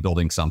working and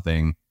building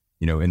something,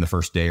 in the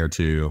first day or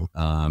two,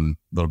 a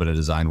little bit of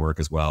design work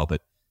as well.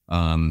 But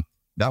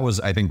that was,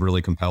 I think,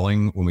 really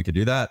compelling when we could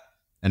do that.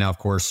 And now, of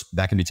course,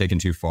 that can be taken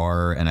too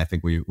far. And I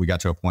think we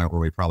got to a point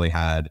where we probably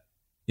had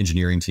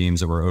engineering teams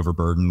that were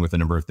overburdened with a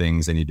number of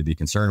things they need to be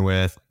concerned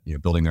with,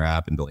 building their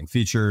app and building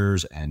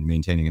features and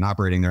maintaining and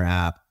operating their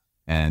app,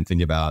 and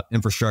thinking about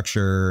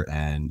infrastructure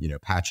and,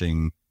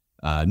 patching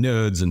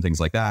nodes and things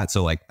like that.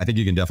 So like, I think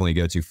you can definitely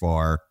go too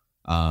far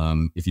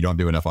if you don't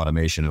do enough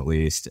automation, at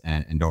least,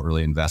 and don't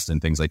really invest in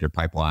things like your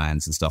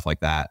pipelines and stuff like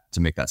that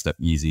to make that step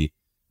easy.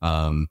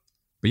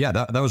 But yeah,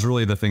 that was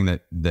really the thing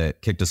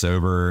that kicked us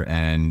over.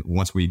 And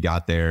once we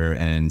got there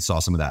and saw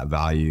some of that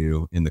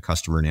value in the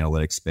customer and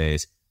analytics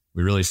space,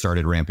 we really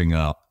started ramping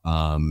up,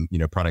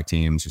 product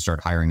teams. We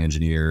started hiring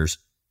engineers.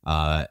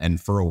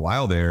 And for a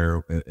while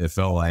there, it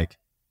felt like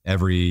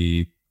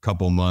every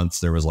couple months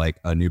there was like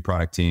a new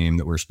product team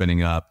that we're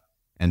spinning up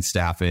and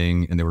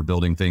staffing, and they were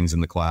building things in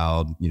the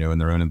cloud, in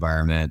their own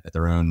environment at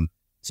their own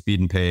speed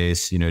and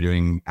pace,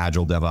 doing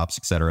agile DevOps,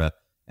 et cetera,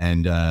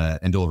 and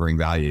delivering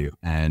value.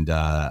 And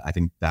I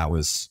think that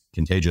was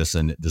contagious,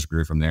 and it just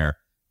grew from there.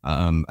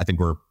 I think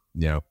we're,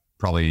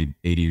 probably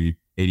 80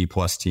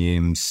 plus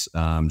teams,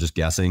 just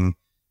guessing,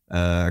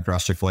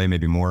 across Chick-fil-A,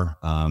 maybe more,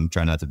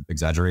 trying not to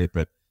exaggerate,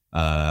 but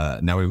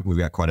now we've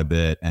got quite a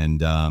bit.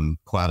 And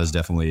cloud is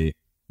definitely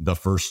the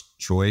first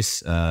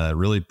choice,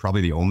 really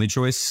probably the only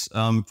choice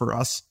for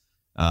us,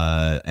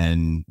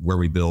 and where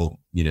we build,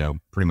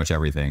 pretty much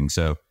everything.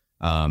 So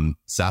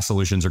SaaS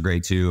solutions are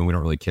great too, and we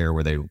don't really care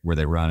where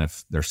they run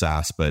if they're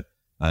SaaS, but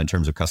in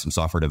terms of custom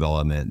software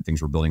development,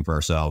 things we're building for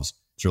ourselves,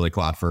 it's really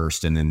cloud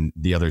first. And then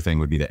the other thing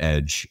would be the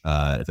edge,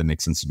 if it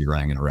makes sense to be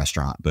running in a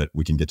restaurant, but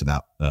we can get to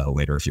that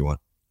later if you want.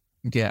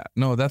 Yeah,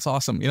 no, that's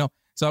awesome.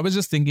 So I was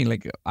just thinking,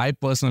 like, I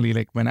personally,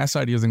 like, when I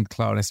started using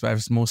cloud, I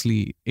was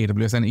mostly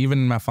AWS, and even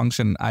in my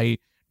function, I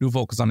do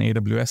focus on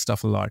AWS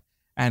stuff a lot.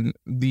 And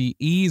the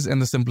ease and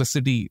the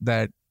simplicity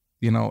that,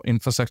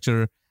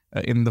 infrastructure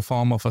in the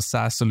form of a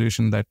SaaS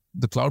solution that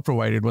the cloud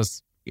provided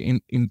was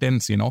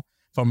intense,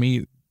 for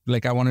me.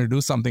 Like, I wanted to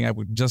do something, I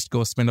would just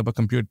go spin up a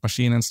compute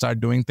machine and start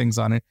doing things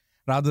on it,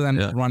 rather than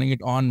running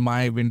it on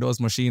my Windows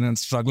machine and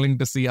struggling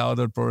to see how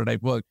the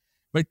prototype worked.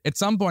 But at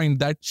some point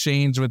that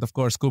changed with, of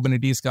course,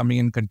 Kubernetes coming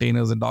in,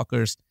 containers and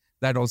Dockers.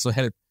 That also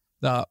helped.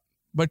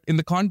 But in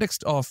the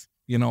context of,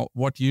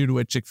 what you do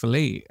at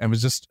Chick-fil-A, I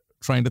was just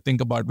trying to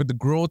think about, with the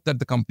growth that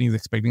the company is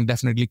expecting,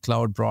 definitely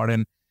cloud brought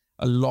in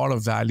a lot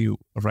of value,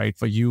 right,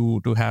 for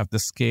you to have the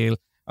scale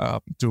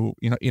to,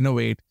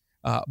 innovate.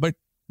 But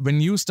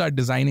when you start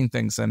designing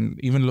things and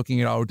even looking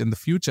it out in the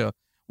future,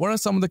 what are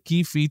some of the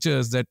key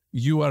features that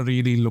you are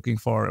really looking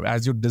for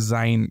as you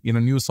design,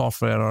 new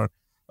software, or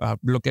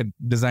look at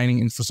designing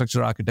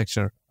infrastructure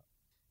architecture?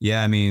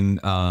 Yeah, I mean,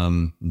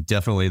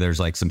 definitely there's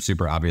like some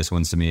super obvious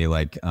ones to me,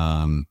 like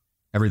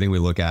everything we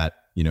look at,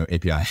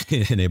 API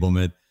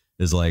enablement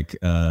is like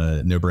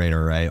no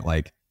brainer, right?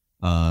 Like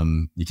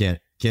you can't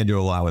do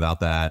a lot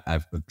without that.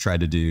 I've tried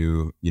to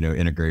do,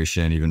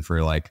 integration even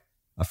for like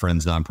a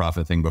friend's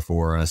nonprofit thing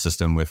before on a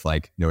system with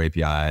like no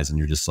APIs, and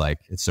you're just like,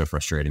 it's so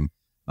frustrating.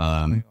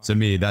 So to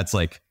me, that's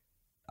like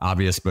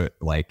obvious, but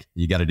like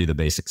you got to do the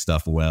basic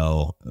stuff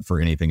well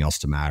for anything else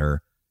to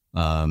matter.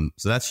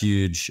 So that's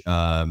huge.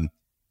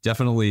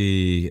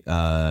 definitely,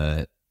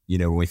 when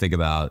we think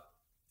about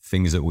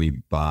things that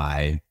we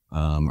buy,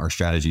 our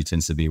strategy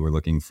tends to be we're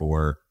looking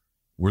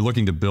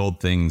to build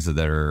things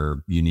that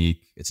are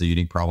unique. It's a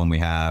unique problem we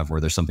have where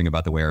there's something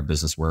about the way our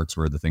business works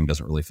where the thing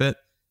doesn't really fit.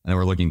 And then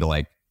we're looking to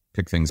like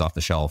pick things off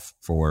the shelf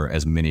for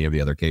as many of the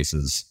other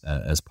cases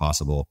as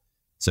possible.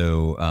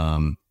 So,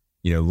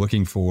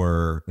 if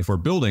we're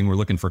building, we're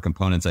looking for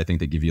components, I think,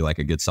 that give you like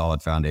a good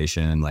solid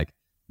foundation, like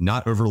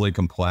not overly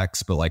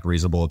complex, but like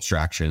reasonable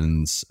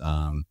abstractions,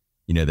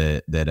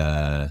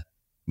 that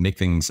make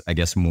things, I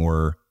guess,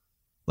 more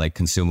like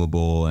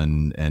consumable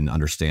and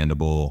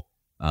understandable.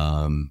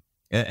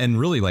 And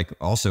really like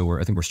also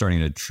I think we're starting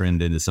to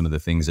trend into some of the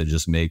things that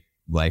just make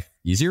life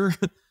easier.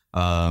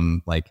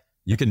 Like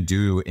you can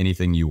do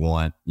anything you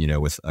want,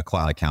 with a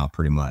cloud account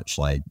pretty much,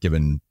 like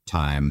given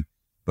time.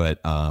 But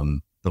a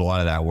lot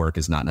of that work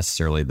is not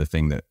necessarily the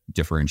thing that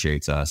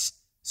differentiates us.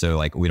 So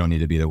like we don't need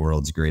to be the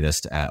world's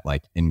greatest at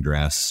like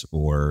ingress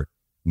or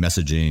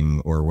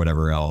messaging or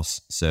whatever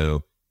else.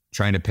 So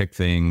trying to pick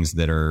things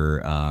that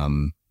are,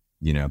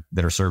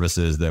 that are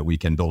services that we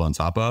can build on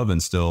top of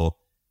and still,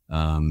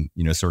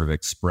 sort of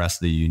express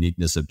the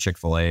uniqueness of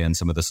Chick-fil-A and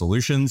some of the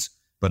solutions,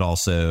 but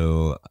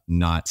also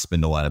not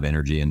spend a lot of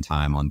energy and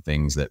time on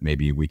things that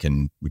maybe we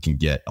can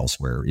get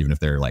elsewhere, even if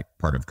they're like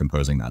part of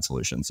composing that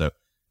solution. So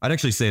I'd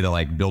actually say that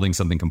like building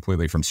something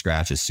completely from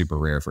scratch is super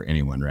rare for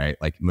anyone, right?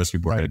 Like most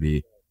people are going to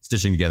be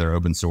stitching together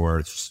open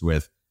source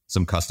with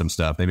some custom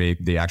stuff. Maybe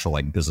the actual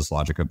like business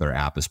logic of their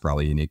app is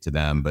probably unique to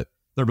them, but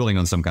they're building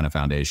on some kind of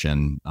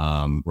foundation.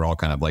 We're all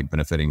kind of like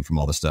benefiting from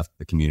all the stuff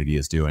the community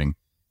is doing.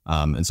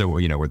 And so,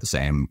 we're the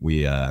same.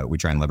 We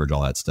try and leverage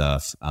all that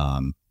stuff,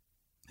 and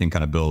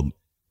kind of build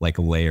like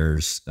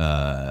layers,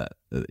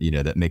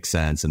 that make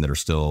sense and that are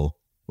still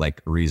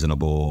like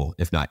reasonable,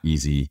 if not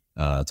easy,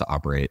 to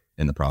operate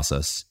in the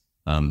process.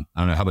 I don't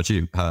know. How about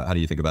you? How do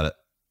you think about it?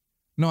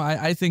 No,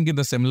 I think in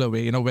a similar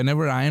way,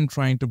 whenever I am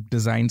trying to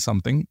design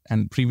something,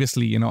 and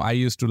previously, I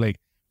used to like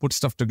put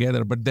stuff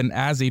together, but then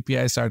as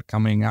APIs start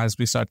coming, as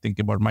we start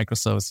thinking about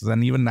microservices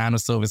and even nano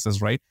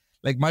services, right?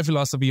 Like my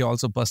philosophy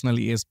also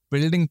personally is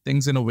building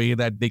things in a way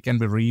that they can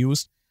be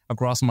reused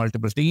across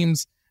multiple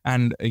teams.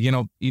 And,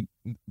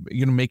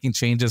 making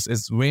changes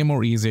is way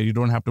more easier. You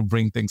don't have to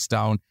bring things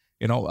down,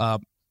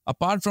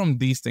 apart from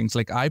these things,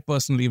 like I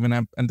personally, when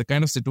I'm in the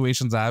kind of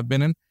situations I've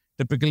been in,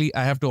 typically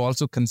I have to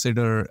also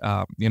consider,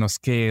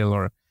 scale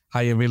or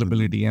high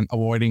availability and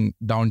avoiding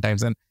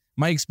downtimes. And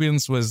my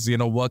experience was,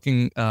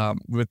 working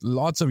with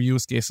lots of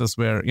use cases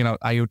where,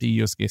 IoT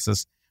use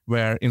cases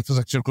where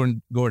infrastructure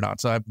couldn't go down.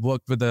 So I've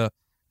worked with a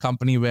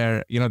company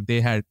where, they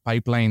had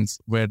pipelines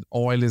where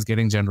oil is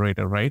getting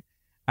generated, right?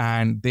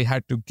 And they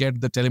had to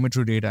get the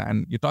telemetry data.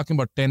 And you're talking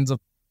about tens of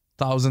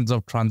thousands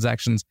of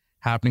transactions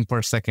happening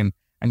per second.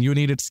 And you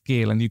needed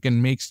scale, and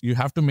you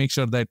have to make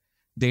sure that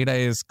data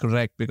is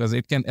correct because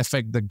it can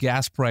affect the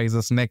gas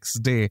prices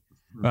next day,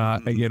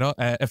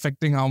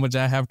 affecting how much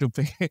I have to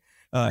pay,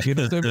 so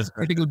it's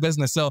critical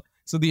business. So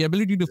the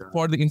ability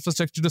for the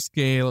infrastructure to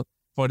scale,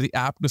 for the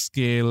app to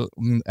scale,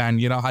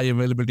 and, high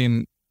availability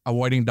and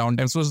avoiding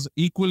downtimes was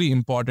equally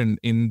important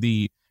in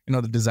the,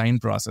 the design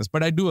process.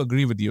 But I do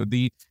agree with you.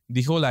 The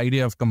whole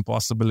idea of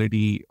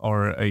composability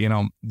or,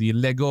 the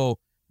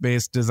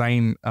Lego-based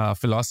design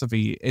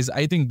philosophy is,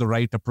 I think, the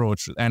right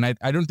approach. And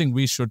I don't think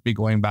we should be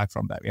going back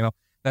from that.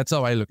 That's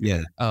how I look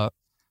at it.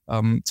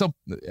 So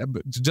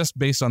just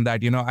based on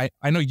that,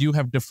 I know you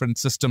have different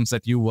systems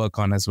that you work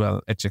on as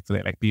well at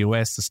Chick-fil-A, like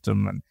POS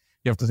system, and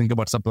you have to think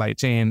about supply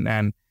chain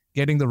and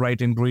getting the right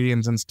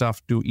ingredients and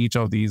stuff to each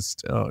of these,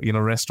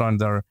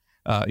 restaurants or,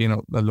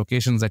 the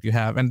locations that you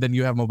have. And then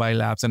you have mobile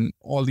apps and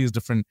all these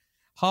different.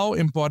 How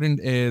important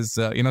is,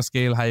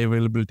 scale, high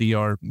availability,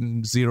 or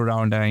zero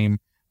downtime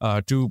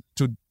to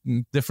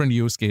different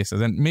use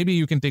cases? And maybe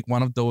you can take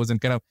one of those and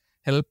kind of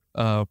help,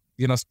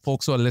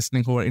 folks who are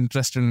listening who are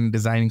interested in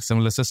designing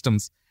similar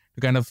systems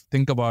to kind of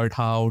think about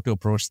how to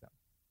approach them.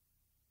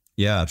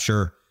 Yeah,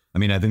 sure. I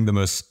mean, I think the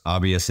most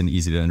obvious and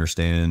easy to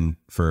understand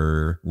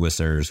for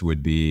listeners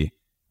would be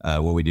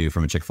what we do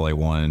from a Chick-fil-A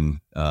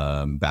One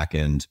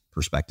backend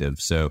perspective.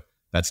 So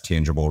that's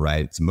tangible,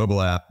 right? It's a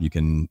mobile app. You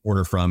can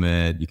order from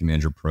it. You can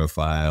manage your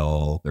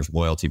profile. There's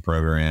loyalty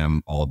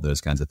program, all of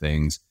those kinds of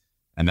things.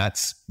 And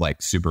that's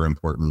like super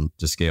important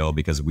to scale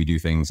because we do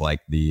things like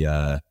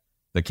the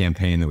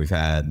campaign that we've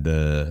had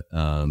the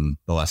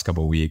last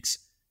couple of weeks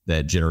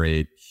that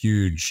generate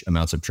huge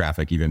amounts of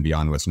traffic, even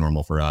beyond what's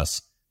normal for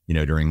us,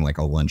 during like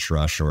a lunch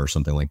rush or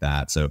something like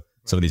that. So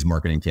some of these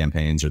marketing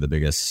campaigns are the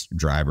biggest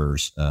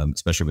drivers,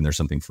 especially when there's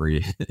something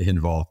free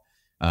involved.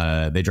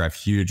 They drive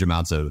huge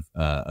amounts of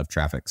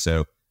traffic.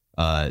 So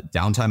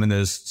downtime in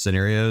those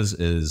scenarios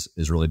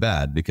is really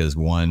bad because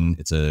one,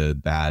 it's a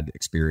bad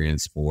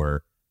experience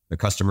for the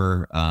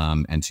customer,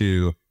 and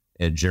two,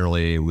 it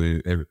generally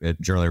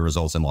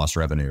results in lost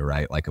revenue,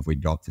 right? Like if we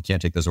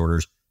can't take those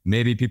orders,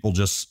 maybe people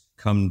just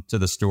come to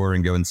the store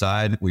and go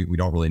inside. We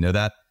don't really know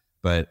that,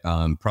 but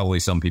probably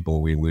some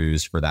people we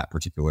lose for that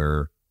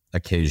particular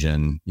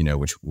occasion,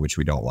 which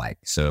we don't like.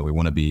 So we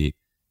want to be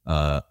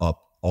up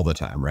all the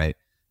time, right?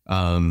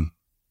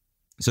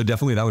 So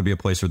definitely that would be a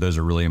place where those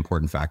are really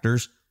important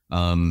factors.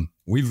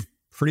 We've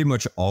pretty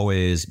much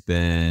always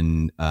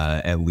been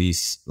at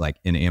least like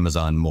in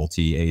Amazon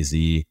multi-AZ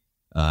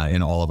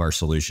in all of our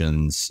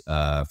solutions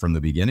from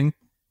the beginning.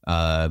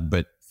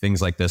 But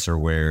things like this are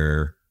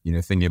where,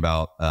 thinking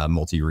about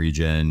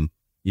multi-region,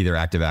 either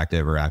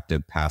active-active or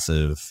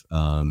active-passive,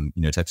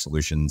 type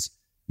solutions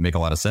make a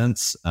lot of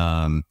sense.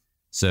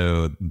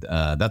 So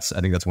I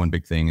think that's one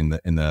big thing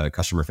in the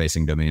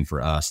customer-facing domain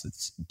for us.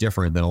 It's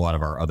different than a lot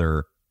of our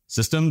other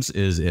systems.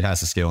 Is it has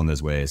to scale in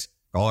those ways.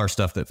 All our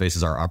stuff that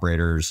faces our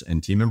operators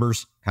and team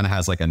members kind of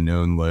has like a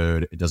known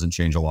load. It doesn't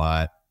change a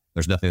lot.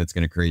 There's nothing that's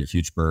going to create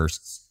huge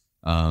bursts.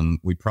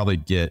 We probably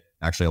get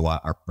actually a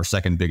lot. Our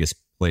second biggest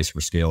place for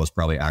scale is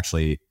probably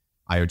actually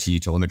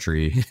IoT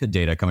telemetry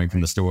data coming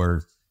from the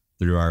store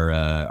through our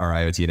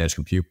IoT and edge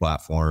compute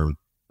platform.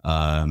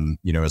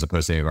 As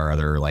opposed to any of our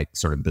other like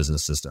sort of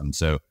business systems.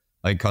 So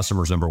I think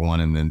customers number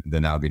one, and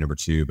then that would be number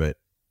two. But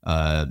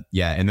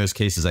in those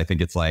cases, I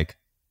think it's like,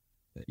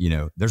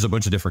 there's a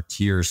bunch of different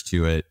tiers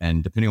to it,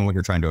 and depending on what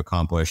you're trying to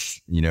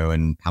accomplish,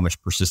 and how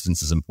much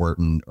persistence is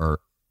important, or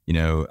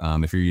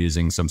if you're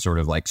using some sort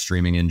of like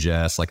streaming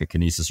ingest, like a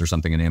Kinesis or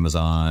something in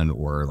Amazon,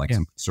 or like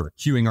some sort of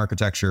queuing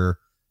architecture,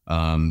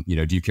 do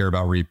you care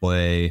about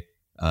replay?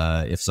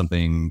 If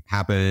something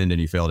happened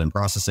and you failed in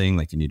processing,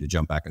 like you need to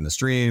jump back in the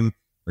stream.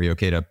 Are you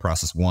okay to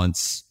process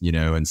once,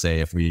 and say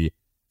if we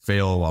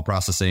fail while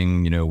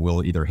processing,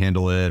 we'll either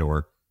handle it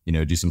or,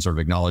 do some sort of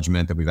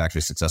acknowledgement that we've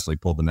actually successfully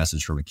pulled the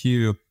message from a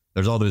queue.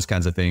 There's all those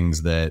kinds of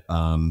things that,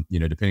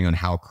 depending on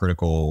how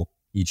critical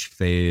each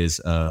phase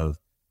of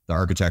the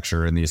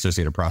architecture and the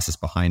associated process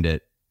behind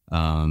it,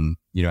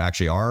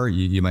 actually are,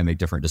 you might make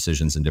different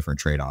decisions and different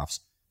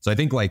trade-offs. So I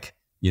think like,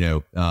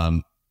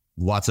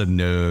 lots of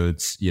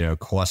nodes,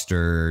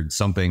 clustered,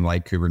 something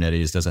like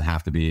Kubernetes doesn't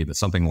have to be, but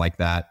something like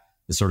that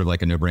is sort of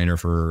like a no-brainer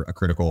for a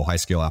critical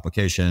high-scale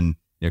application.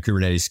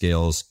 Kubernetes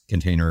scales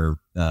container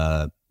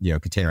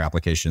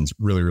applications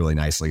really, really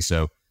nicely.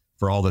 So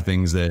for all the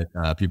things that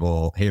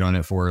people hate on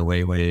it for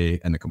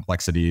lately and the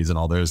complexities and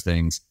all those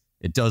things,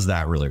 it does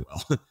that really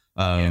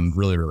well,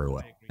 really, really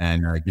well.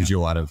 And it gives you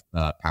a lot of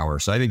power.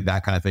 So I think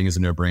that kind of thing is a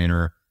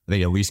no-brainer. I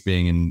think at least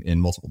being in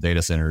multiple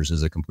data centers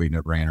is a complete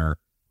no-brainer.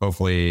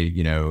 Hopefully,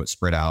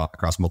 spread out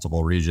across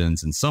multiple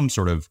regions in some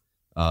sort of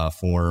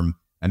form.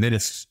 And then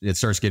it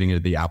starts getting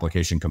into the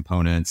application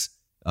components,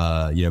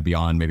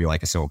 beyond maybe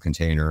like a single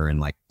container. And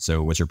like,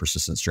 so what's your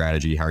persistent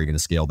strategy? How are you going to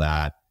scale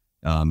that?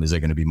 Is it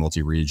going to be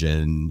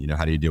multi-region?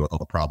 How do you deal with all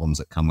the problems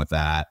that come with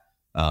that?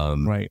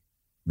 Right.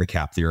 The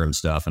cap theorem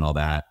stuff and all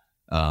that.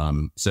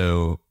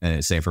 So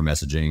same for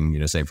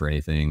messaging, same for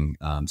anything.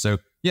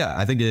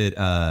 I think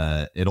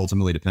it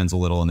ultimately depends a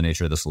little on the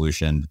nature of the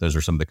solution. But those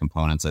are some of the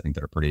components I think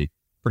that are pretty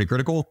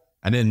critical.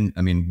 And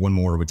then, one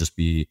more would just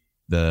be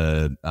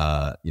the,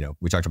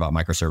 we talked about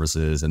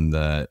microservices and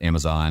the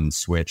Amazon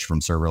switch from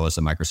serverless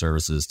and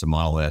microservices to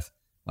monolith.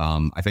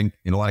 I think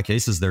in a lot of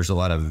cases, there's a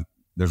lot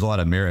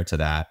of merit to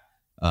that,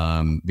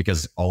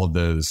 because all of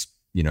those,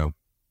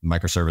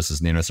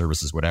 microservices,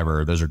 nanoservices,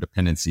 whatever, those are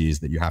dependencies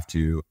that you have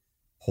to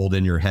hold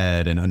in your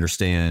head and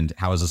understand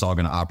how is this all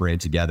going to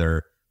operate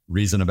together,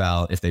 reason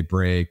about if they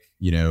break,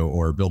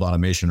 or build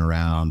automation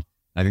around.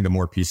 I think the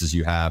more pieces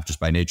you have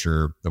just by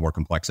nature, the more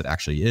complex it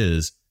actually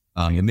is.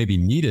 It may be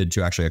needed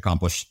to actually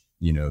accomplish,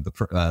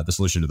 the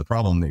solution to the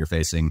problem that you're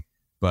facing,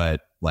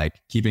 but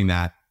like keeping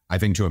that, I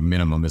think, to a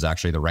minimum is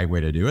actually the right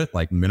way to do it.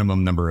 Like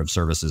minimum number of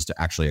services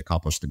to actually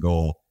accomplish the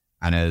goal.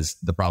 And as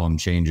the problem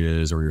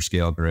changes or your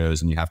scale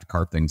grows and you have to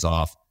carve things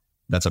off,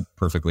 that's a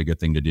perfectly good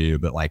thing to do.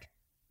 But like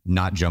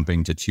not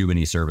jumping to too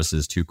many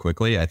services too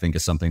quickly, I think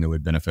is something that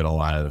would benefit a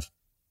lot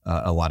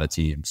of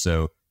teams.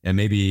 So, and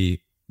may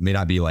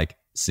not be like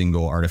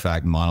single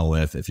artifact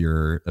monolith if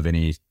you're of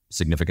any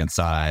significant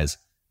size,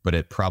 but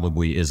it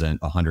probably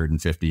isn't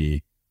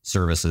 150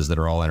 services that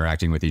are all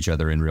interacting with each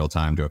other in real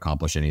time to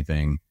accomplish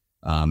anything,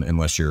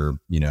 unless you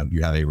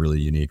have a really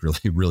unique,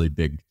 really, really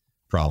big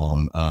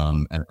problem.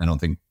 And I don't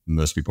think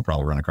most people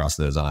probably run across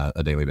those on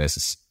a daily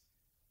basis.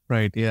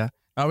 Right. Yeah.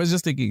 I was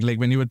just thinking, like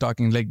when you were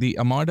talking, like the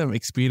amount of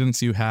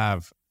experience you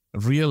have,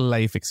 real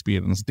life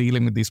experience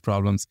dealing with these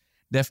problems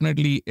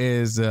definitely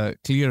is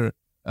clear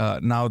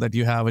now that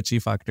you have a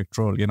chief architect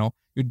role.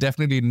 You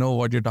definitely know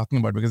what you're talking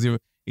about because you've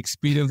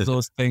experienced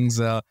those things.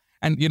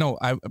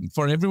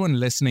 For everyone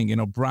listening,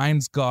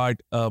 Brian's got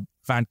a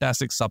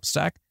fantastic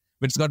Substack,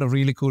 which has got a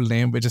really cool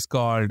name, which is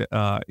called,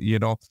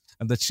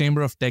 the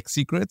Chamber of Tech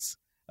Secrets,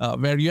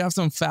 where you have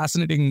some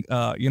fascinating,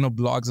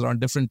 blogs around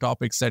different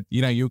topics that,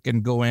 you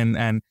can go in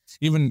and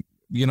even,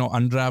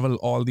 unravel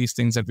all these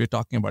things that we're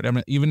talking about. I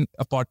mean, even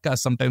a podcast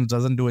sometimes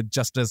doesn't do it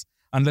justice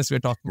unless we're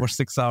talking for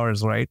 6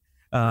 hours, right?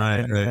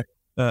 Right.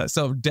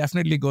 So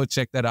definitely go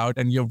check that out.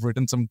 And you've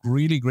written some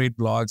really great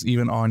blogs,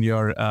 even on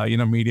your,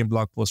 Medium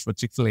blog post for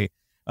Chick-fil-A.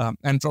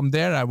 And from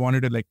there, I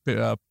wanted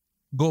to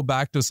go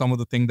back to some of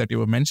the things that you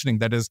were mentioning.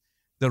 That is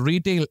the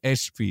retail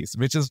edge piece,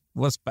 which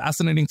was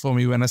fascinating for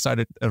me when I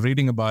started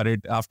reading about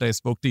it after I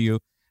spoke to you.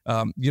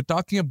 You're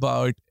talking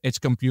about edge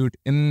compute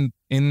in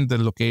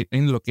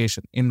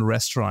location in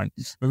restaurant.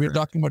 When we're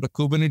talking about a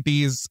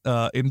Kubernetes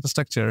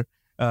infrastructure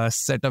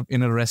set up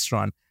in a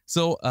restaurant.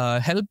 So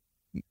help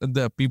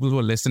the people who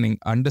are listening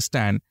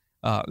understand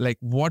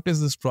what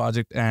is this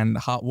project and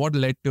what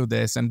led to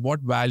this and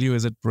what value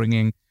is it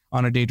bringing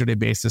on a day-to-day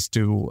basis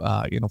to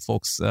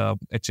folks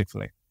at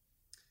Chick-fil-A.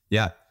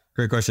 Yeah.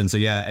 Great question. So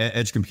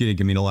edge computing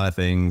can mean a lot of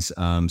things.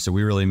 So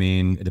we really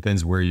mean, it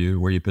depends where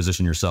you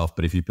position yourself.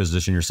 But if you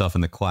position yourself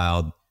in the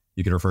cloud,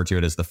 you can refer to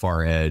it as the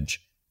far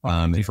edge.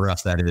 And for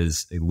us, that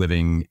is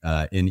living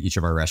in each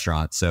of our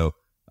restaurants. So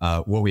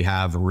what we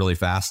have really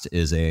fast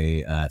is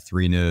a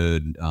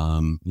 3-node,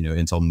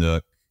 Intel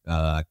NUC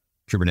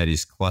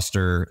Kubernetes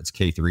cluster. It's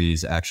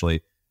K3s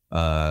actually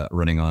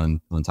running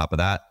on top of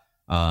that.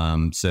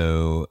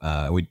 So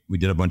we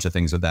did a bunch of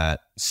things with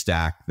that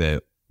stack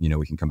that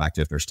we can come back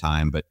to if there's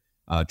time, but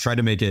try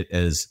to make it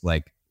as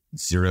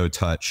zero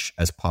touch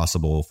as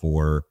possible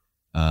for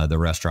the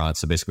restaurant.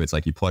 So basically it's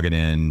you plug it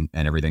in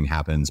and everything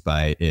happens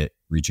by it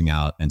reaching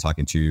out and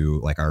talking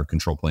to our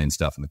control plane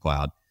stuff in the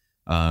cloud.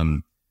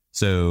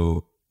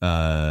 So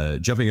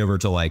jumping over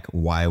to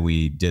why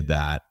we did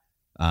that,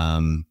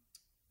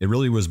 it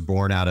really was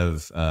born out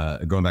of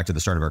going back to the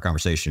start of our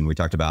conversation. We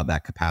talked about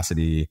that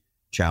capacity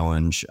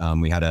challenge.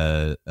 We had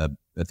a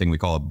thing we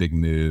call a big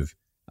move,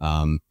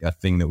 a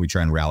thing that we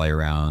try and rally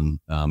around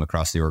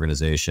across the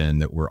organization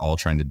that we're all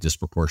trying to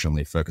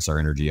disproportionately focus our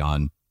energy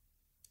on.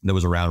 That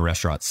was around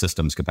restaurant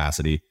systems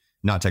capacity,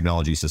 not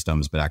technology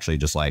systems, but actually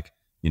just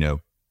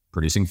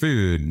producing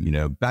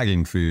food,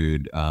 bagging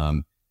food,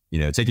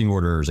 taking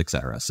orders, et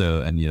cetera.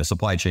 So, and,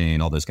 supply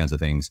chain, all those kinds of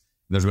things.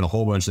 There's been a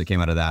whole bunch that came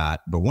out of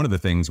that. But one of the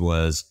things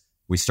was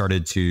we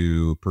started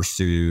to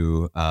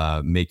pursue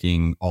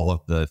making all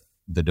of the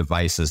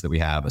devices that we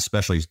have,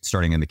 especially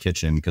starting in the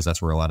kitchen, because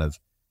that's where a lot of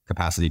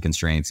capacity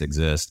constraints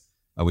exist.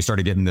 We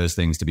started getting those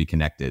things to be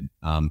connected.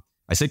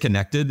 I say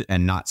connected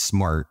and not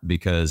smart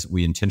because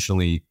we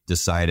intentionally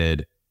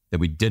decided that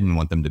we didn't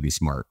want them to be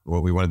smart.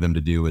 What we wanted them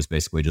to do was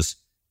basically just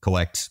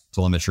collect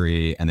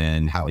telemetry and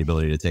then have the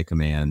ability to take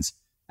commands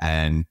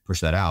and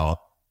push that out.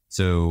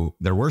 So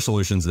there were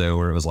solutions though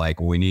where it was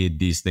we need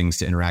these things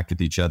to interact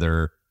with each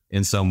other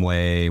in some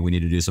way. We need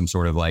to do some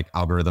sort of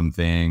algorithm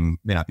thing,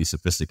 may not be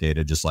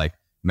sophisticated, just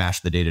mash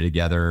the data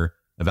together,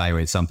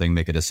 evaluate something,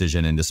 make a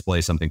decision and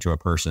display something to a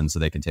person so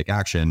they can take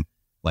action.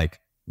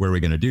 Where are we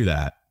going to do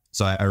that?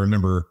 So I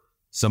remember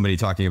somebody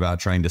talking about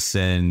trying to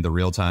send the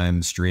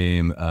real-time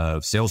stream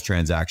of sales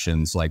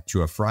transactions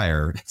to a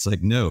fryer. It's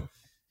no.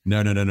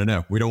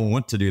 We don't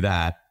want to do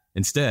that.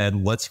 Instead,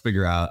 let's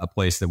figure out a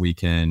place that we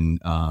can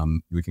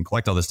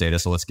collect all this data.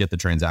 So let's get the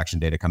transaction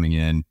data coming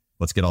in.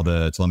 Let's get all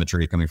the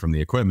telemetry coming from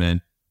the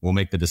equipment. We'll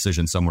make the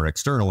decision somewhere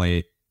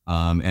externally.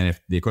 And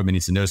if the equipment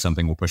needs to know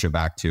something, we'll push it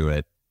back to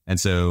it. And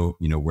so,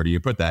 where do you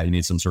put that? You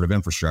need some sort of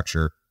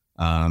infrastructure.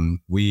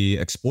 We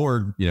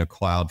explored,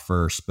 cloud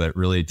first, but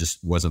really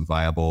just wasn't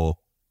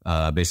viable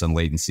based on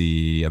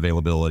latency,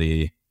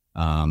 availability.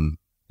 I'll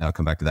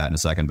come back to that in a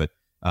second, but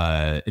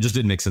it just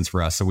didn't make sense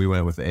for us. So we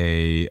went with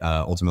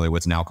ultimately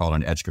what's now called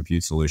an edge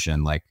compute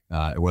solution.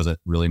 It wasn't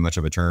really much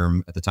of a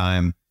term at the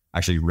time. I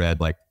actually read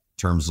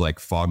terms like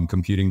fog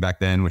computing back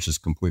then, which is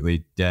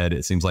completely dead,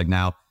 it seems like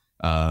now.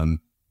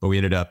 But we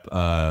ended up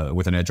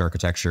with an edge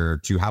architecture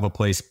to have a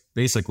place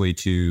basically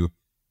to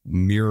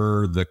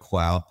mirror the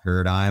cloud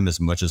paradigm as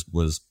much as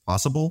was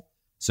possible.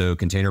 So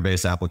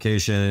container-based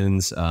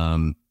applications,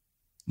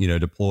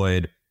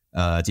 deployed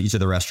to each of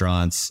the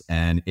restaurants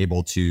and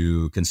able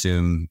to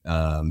consume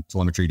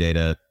telemetry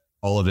data,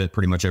 all of it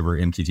pretty much over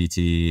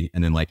MQTT,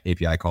 and then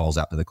API calls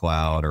out to the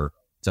cloud or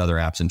to other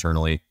apps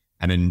internally,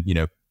 and then,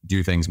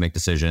 do things, make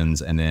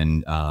decisions, and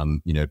then,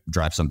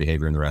 drive some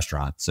behavior in the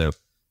restaurant. So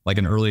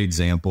an early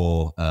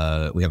example,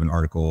 we have an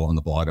article on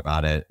the blog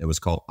about it. It was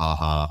called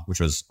AHA, which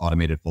was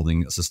Automated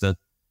Holding Assistant.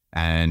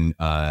 And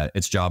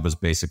its job was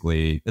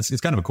basically, it's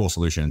kind of a cool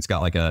solution. It's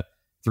got a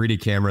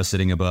 3D camera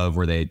sitting above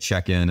where they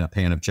check in a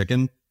pan of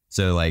chicken.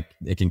 So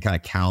it can kind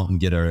of count and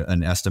get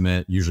an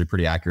estimate, usually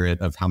pretty accurate,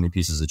 of how many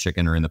pieces of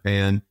chicken are in the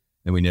pan.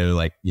 And we know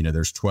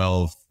there's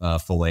 12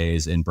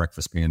 fillets in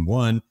breakfast pan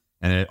 1,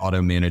 and it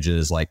auto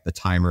manages the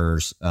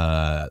timers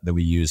that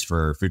we use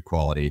for food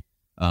quality.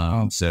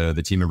 So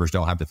the team members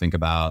don't have to think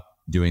about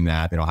doing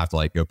that. They don't have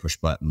to go push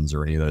buttons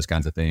or any of those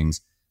kinds of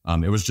things.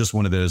 It was just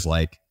one of those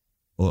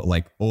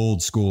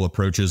old school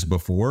approaches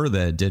before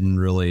that didn't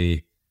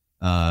really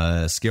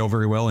scale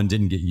very well and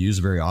didn't get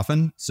used very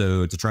often.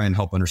 So to try and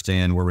help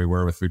understand where we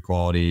were with food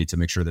quality, to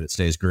make sure that it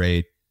stays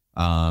great,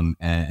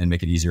 and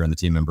make it easier on the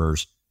team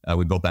members,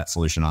 we built that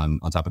solution on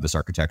top of this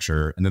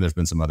architecture. And then there's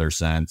been some others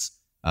since.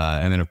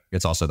 And then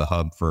it's also the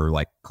hub for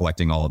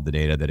collecting all of the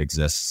data that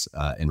exists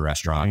in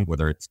restaurant,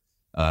 whether it's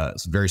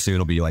very soon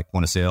it'll be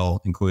point of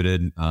sale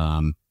included,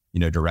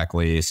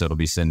 directly. So it'll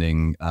be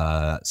sending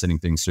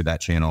things through that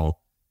channel,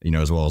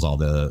 as well as all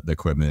the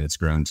equipment. It's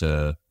grown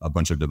to a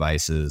bunch of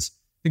devices.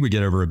 I think we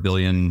get over 1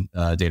 billion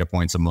data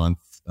points a month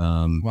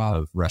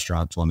of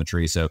restaurant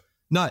telemetry. So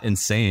not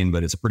insane,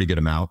 but it's a pretty good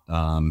amount.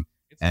 And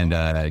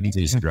it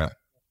continues to grow.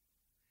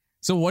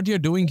 So what you're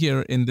doing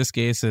here in this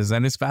case is,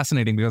 and it's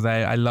fascinating because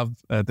I love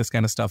this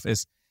kind of stuff,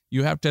 is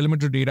you have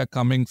telemetry data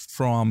coming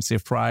from, say,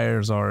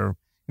 fryers or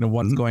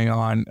what's going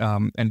on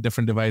and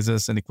different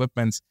devices and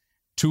equipments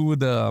to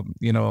the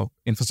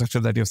infrastructure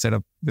that you've set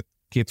up with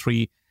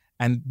K3,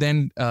 and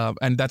then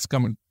and that's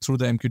coming through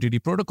the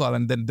MQTT protocol,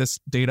 and then this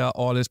data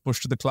all is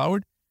pushed to the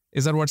cloud.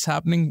 Is that what's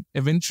happening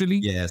eventually?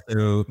 Yeah.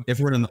 So if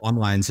we're in an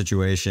online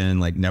situation,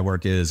 like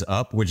network is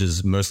up, which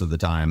is most of the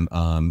time,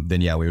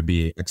 then yeah, we would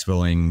be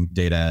exfilling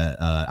data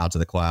out to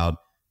the cloud.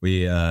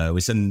 We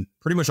send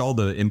pretty much all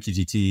the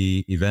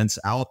MQTT events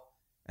out.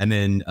 And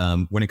then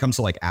when it comes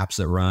to like apps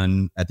that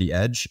run at the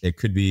edge, it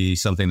could be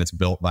something that's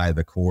built by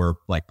the core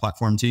like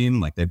platform team.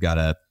 Like they've got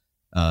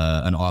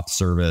an auth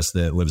service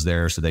that lives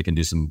there, so they can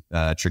do some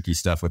tricky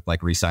stuff with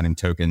like re-signing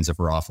tokens if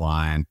we're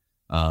offline.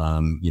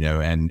 And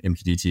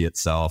MQTT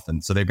itself.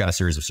 And so they've got a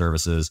series of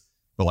services,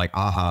 but like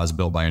AHA is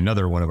built by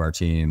another one of our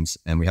teams.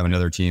 And we have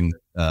another team,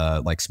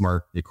 like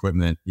smart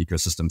equipment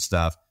ecosystem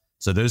stuff.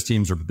 So those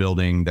teams are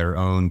building their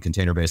own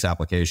container-based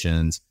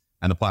applications,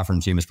 and the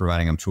platform team is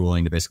providing them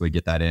tooling to basically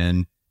get that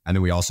in. And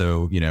then we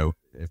also,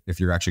 if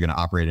you're actually going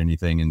to operate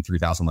anything in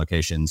 3,000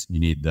 locations, you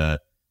need the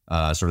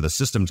sort of the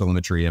system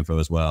telemetry info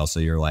as well.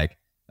 So you're like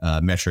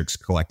metrics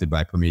collected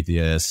by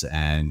Prometheus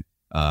and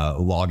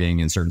logging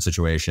in certain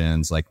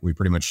situations. Like we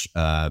pretty much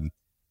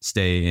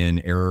stay in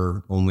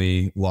error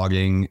only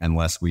logging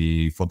unless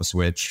we flip a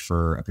switch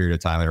for a period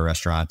of time at a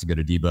restaurant to go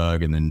to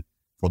debug and then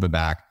flip it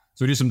back.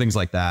 So we do some things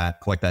like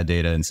that, collect that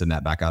data and send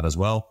that back out as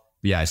well.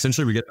 But yeah,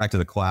 essentially we get back to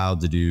the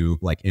cloud to do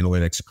like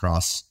analytics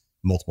across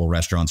multiple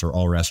restaurants or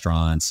all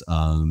restaurants,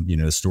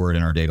 store it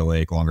in our data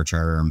lake longer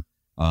term,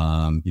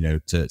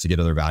 to get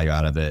other value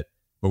out of it.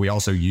 But we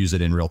also use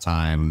it in real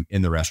time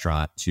in the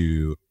restaurant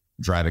to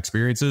drive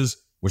experiences,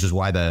 which is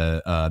why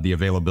the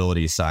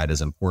availability side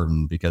is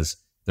important, because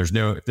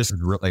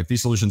if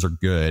these solutions are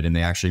good and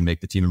they actually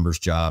make the team members'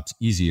 jobs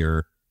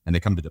easier and they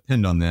come to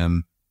depend on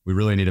them, we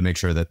really need to make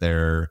sure that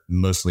they're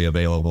mostly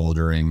available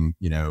during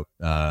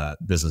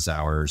business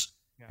hours.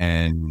 Yeah.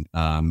 And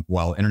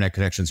while internet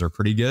connections are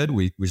pretty good,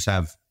 we just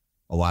have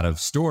a lot of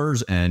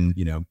stores and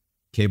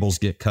cables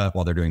get cut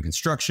while they're doing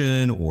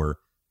construction, or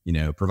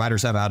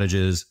providers have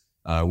outages.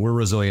 We're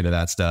resilient to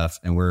that stuff,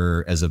 and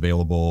we're as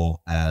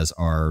available as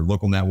our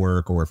local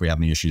network, or if we have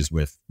any issues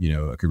with, a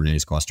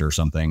Kubernetes cluster or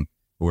something,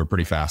 but we're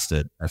pretty fast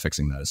at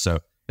fixing those. So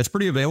it's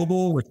pretty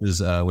available, which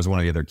was one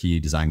of the other key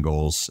design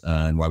goals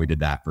and why we did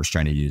that versus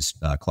trying to use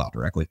cloud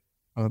directly.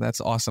 Oh,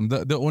 that's awesome.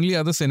 The only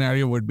other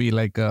scenario would be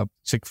like a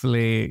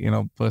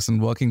Chick-fil-A, person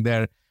working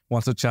there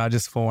wants to charge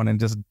his phone and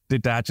just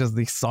detaches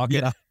the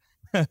socket.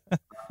 Yeah.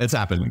 It's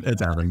happening.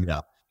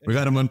 Yeah. We've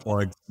had them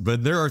unplugged,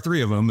 but there are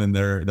 3 of them, and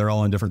they're all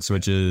on different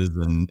switches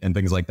and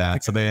things like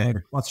that. So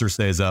the cluster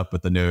stays up,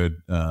 but the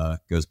node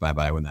goes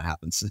bye-bye when that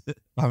happens.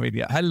 I mean,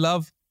 yeah, I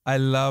love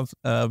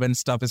when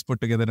stuff is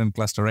put together in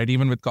cluster, right?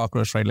 Even with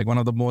Cockroach, right? Like one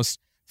of the most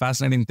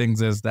fascinating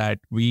things is that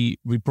we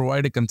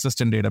provide a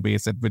consistent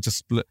database which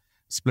is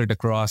split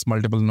across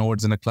multiple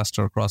nodes in a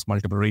cluster across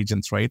multiple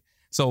regions, right?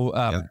 So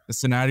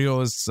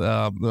scenarios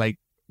like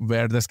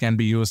where this can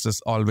be used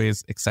is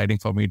always exciting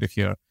for me to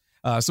hear.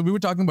 So we were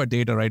talking about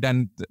data, right?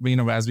 And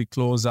as we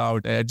close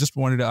out, I just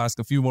wanted to ask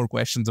a few more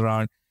questions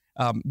around.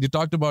 You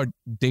talked about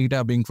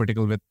data being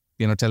critical with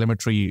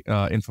telemetry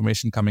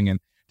information coming in.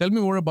 Tell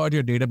me more about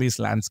your database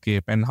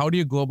landscape and how do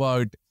you go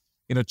about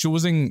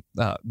choosing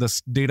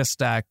this data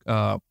stack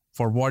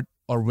for what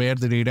or where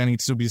the data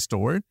needs to be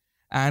stored,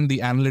 and the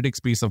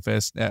analytics piece of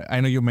it.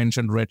 I know you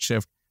mentioned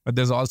Redshift, but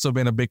there's also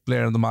been a big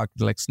player in the market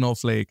like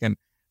Snowflake. And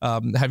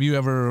have you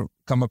ever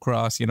come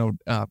across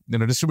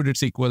distributed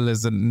SQL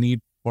is a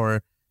need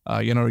for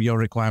your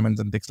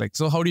requirements and things like.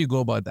 So how do you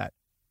go about that?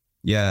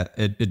 Yeah,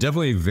 it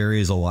definitely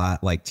varies a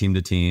lot, like team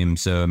to team.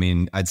 So I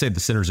mean, I'd say the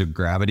centers of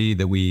gravity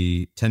that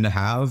we tend to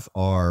have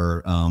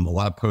are a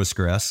lot of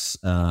Postgres.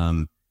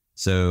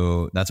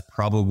 So that's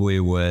probably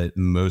what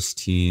most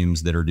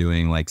teams that are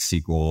doing like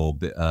SQL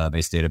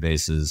based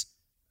databases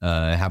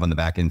have on the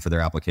back end for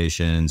their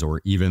applications,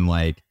 or even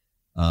like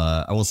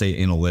I won't say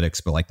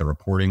analytics, but like the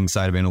reporting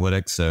side of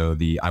analytics. So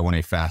I want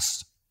a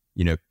fast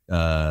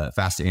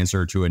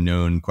answer to a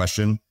known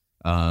question,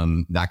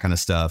 that kind of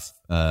stuff.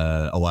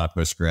 A lot of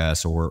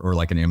Postgres or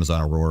like an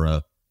Amazon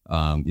Aurora,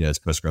 it's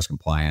Postgres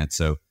compliant.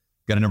 So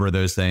got a number of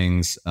those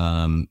things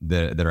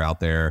that are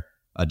out there.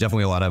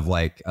 Definitely a lot of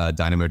like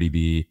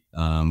DynamoDB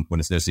when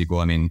it's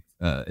NoSQL. I mean,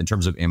 in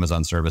terms of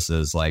Amazon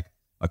services, like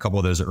a couple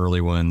of those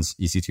early ones,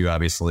 EC2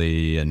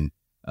 obviously, and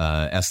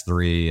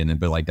S3,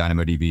 but like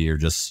DynamoDB are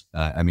just,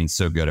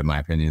 so good in my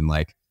opinion.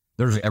 Like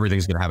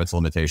everything's going to have its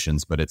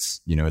limitations, but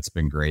it's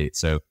been great.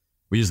 So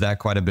we use that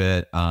quite a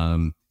bit.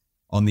 On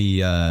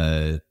the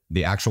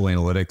actual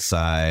analytics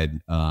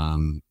side,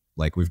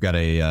 like we've got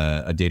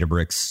a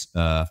Databricks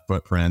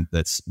footprint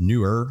that's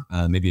newer,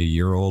 maybe a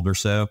year old or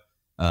so.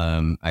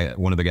 One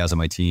of the guys on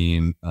my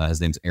team,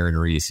 his name's Aaron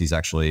Reese. He's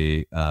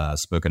actually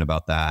spoken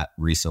about that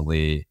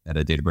recently at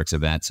a Databricks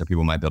event. So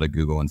people might be able to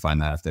Google and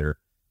find that if they're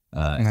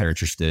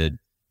interested.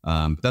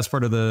 But that's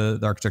part of the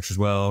architecture as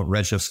well.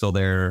 Redshifts still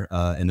there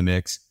in the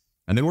mix.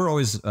 And then we're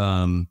always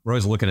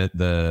looking at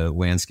the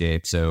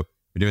landscape. So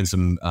we're doing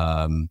some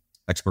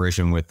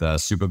exploration with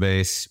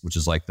Supabase, which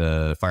is like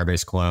the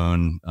Firebase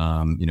clone.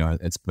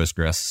 It's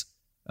Postgres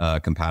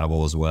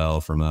compatible as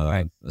well from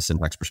a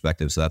syntax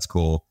perspective. So that's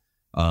cool.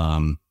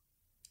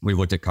 We've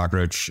looked at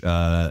Cockroach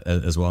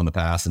as well in the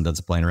past and done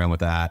some playing around with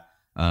that.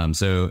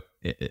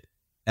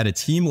 At a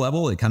team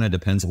level, it kind of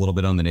depends a little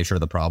bit on the nature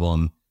of the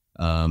problem,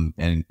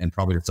 and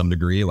probably to some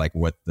degree, like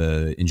what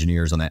the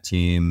engineers on that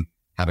team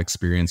have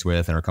experience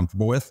with and are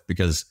comfortable with,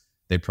 because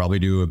they probably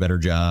do a better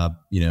job,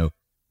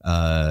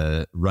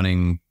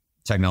 running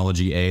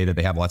technology A that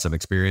they have lots of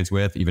experience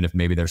with, even if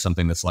maybe there's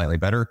something that's slightly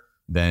better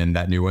than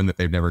that new one that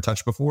they've never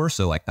touched before.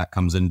 So like that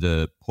comes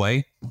into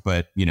play,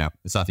 but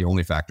it's not the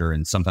only factor.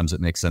 And sometimes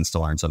it makes sense to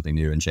learn something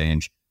new and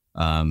change.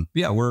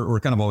 We're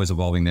kind of always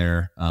evolving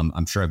there.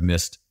 I'm sure I've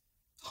missed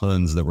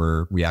tons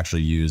that we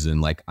actually use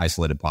in like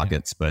isolated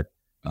pockets, but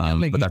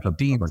that's a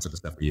bunch of the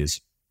stuff we use.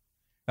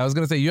 I was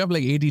going to say, you have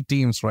like 80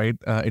 teams, right?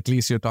 At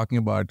least you're talking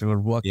about your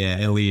work. Yeah,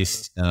 at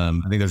least. I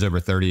think there's over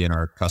 30 in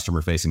our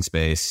customer facing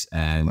space,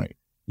 and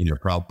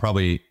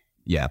probably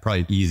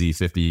easy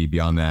 50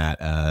 beyond that,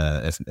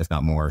 if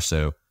not more.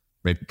 So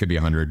it could be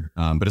 100,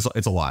 but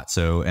it's a lot.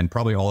 So, and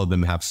probably all of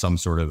them have some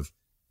sort of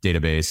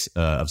database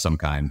of some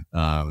kind.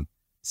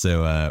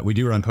 So we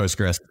do run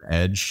Postgres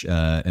Edge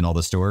in all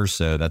the stores.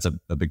 So that's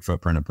a big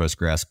footprint of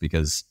Postgres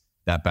because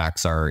that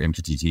backs our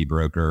MQTT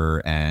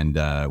broker, and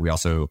we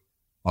also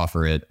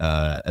offer it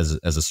as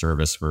a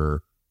service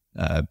for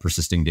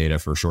persisting data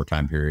for short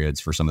time periods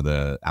for some of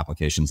the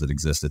applications that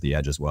exist at the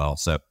edge as well.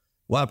 So a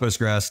lot of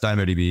Postgres,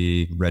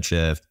 DynamoDB,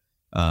 Redshift.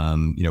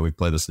 We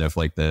play the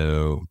Snowflake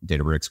though,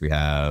 Databricks.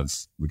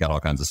 We got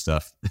all kinds of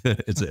stuff.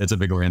 It's a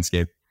big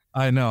landscape.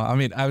 I know. I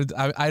mean,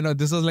 I know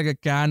this was like a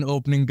can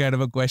opening kind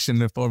of a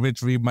question for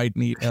which we might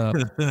need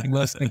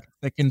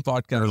second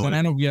podcast. And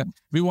I know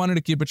we wanted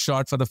to keep it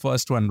short for the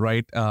first one,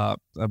 right,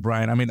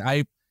 Brian? I mean,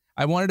 I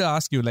wanted to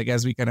ask you, like,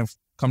 as we kind of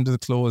come to the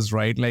close,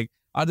 right? Like,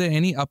 are there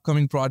any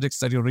upcoming projects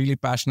that you're really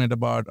passionate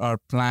about, or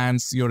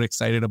plans you're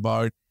excited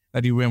about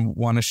that you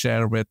want to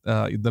share with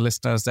the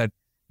listeners that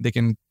they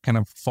can kind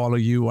of follow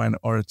you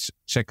or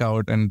check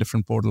out in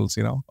different portals,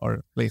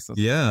 or places?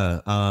 Yeah.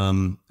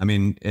 I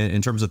mean,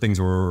 in terms of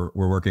things we're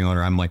working on,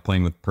 or I'm like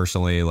playing with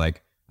personally,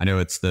 like I know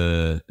it's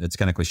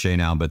kind of cliche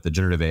now, but the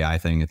generative AI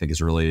thing I think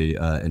is really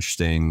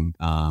interesting.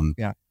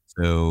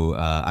 So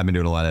I've been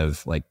doing a lot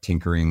of like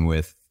tinkering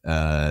with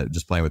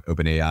just playing with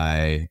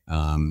OpenAI,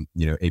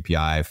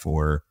 API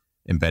for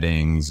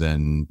embeddings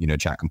and,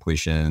 chat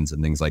completions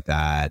and things like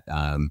that.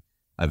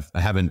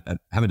 I haven't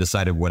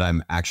decided what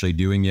I'm actually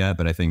doing yet,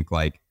 but I think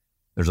like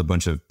there's a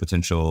bunch of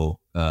potential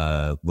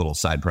little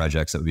side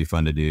projects that would be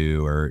fun to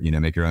do, or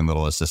make your own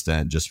little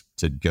assistant just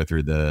to go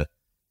through the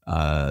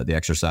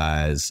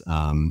exercise.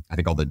 I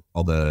think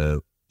all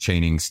the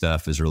chaining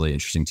stuff is really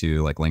interesting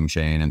too, like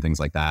LangChain and things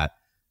like that.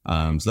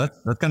 So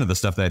that's kind of the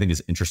stuff that I think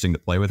is interesting to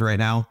play with right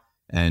now,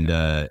 and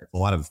a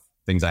lot of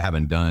things I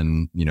haven't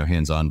done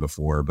hands-on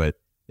before, but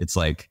it's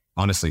like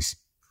honestly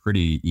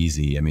pretty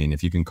easy. I mean,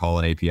 if you can call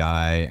an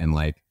API and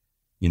like,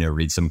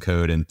 read some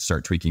code and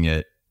start tweaking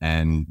it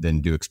and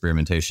then do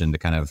experimentation to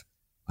kind of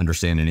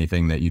understand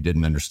anything that you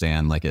didn't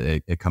understand, like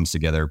it comes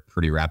together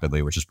pretty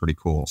rapidly, which is pretty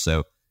cool.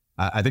 So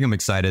I think I'm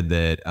excited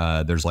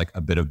that there's like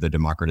a bit of the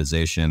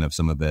democratization of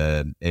some of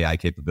the AI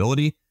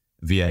capability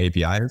via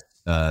APIs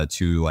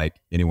to like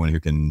anyone who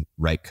can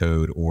write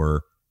code,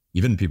 or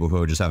even people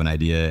who just have an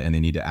idea and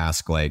they need to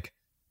ask like,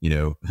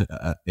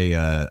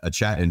 a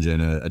chat engine,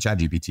 a chat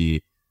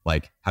GPT,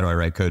 like, how do I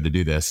write code to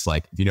do this?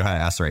 Like, if you know how to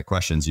ask the right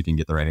questions, you can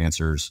get the right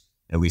answers,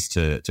 at least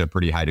to a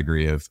pretty high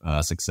degree of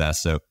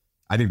success. So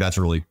I think that's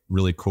really,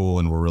 really cool,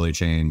 and will really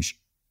change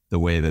the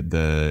way that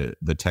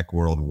the tech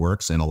world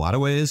works in a lot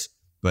of ways.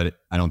 But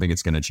I don't think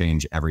it's going to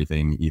change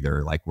everything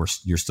either. Like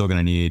you're still going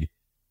to need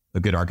a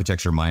good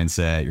architecture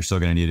mindset. You're still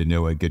going to need to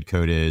know what good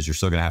code is. You're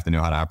still going to have to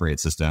know how to operate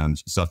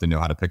systems. You still have to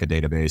know how to pick a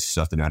database. You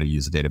still have to know how to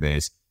use a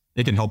database.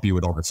 It can help you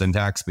with all the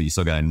syntax, but you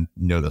still got to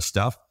know the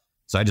stuff.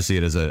 So I just see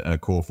it as a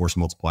cool force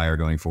multiplier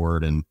going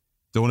forward, and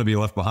don't want to be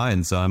left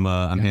behind. So I'm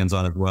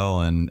hands-on as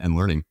well and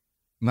learning.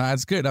 No,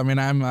 that's good. I mean,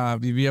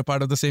 we are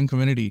part of the same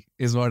community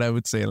is what I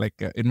would say. Like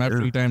in my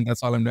free time,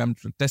 that's all I'm doing.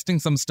 I'm testing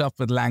some stuff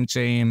with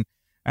LangChain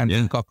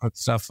and Cockroach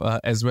stuff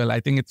as well.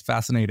 I think it's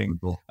fascinating.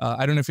 Cool.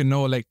 I don't know if you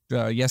know, like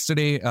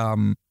yesterday,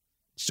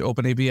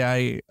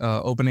 OpenAI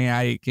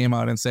came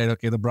out and said,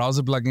 okay, the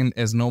browser plugin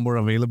is no more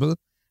available.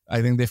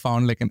 I think they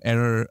found like an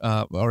error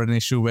or an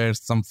issue where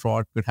some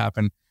fraud could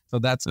happen. So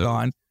that's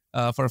gone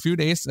for a few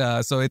days.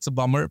 So it's a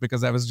bummer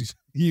because I was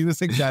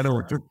using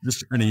that.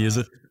 Just trying to use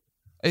it.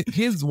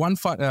 Here's one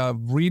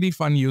really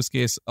fun use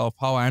case of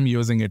how I'm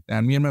using it.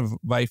 And me and my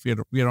wife,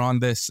 we're on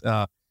this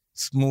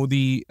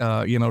smoothie,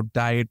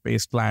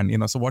 diet-based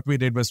plan. So what we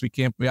did was we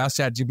asked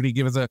ChatGPT,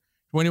 give us a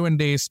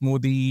 21-day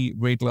smoothie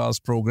weight loss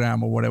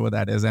program or whatever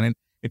that is. And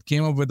it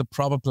came up with a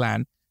proper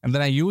plan. And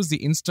then I used the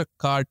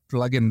Instacart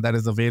plugin that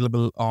is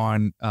available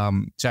on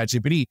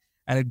ChatGPT.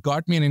 And it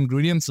got me an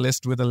ingredients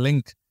list with a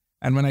link.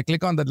 And when I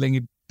click on that link,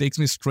 it takes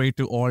me straight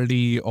to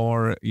Aldi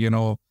or,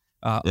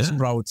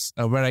 Sprouts,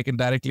 where I can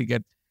directly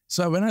get.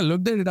 So when I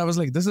looked at it, I was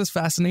like, this is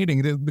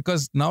fascinating,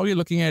 because now you're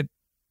looking at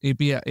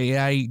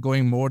AI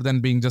going more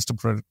than being just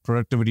a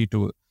productivity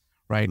tool,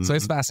 right? Mm-hmm. So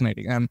it's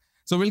fascinating.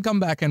 So we'll come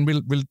back and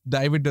we'll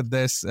dive into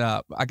this.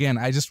 Again,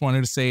 I just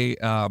wanted to say,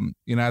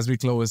 as we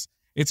close,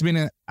 it's been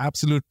an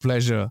absolute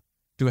pleasure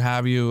to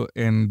have you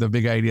in the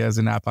Big Ideas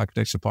in App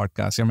Architecture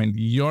podcast. I mean,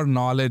 your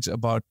knowledge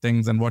about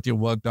things and what you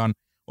worked on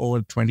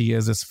over 20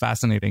 years is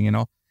fascinating.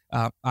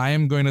 I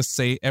am going to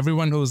say,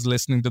 everyone who's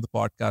listening to the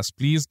podcast,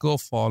 please go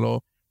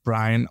follow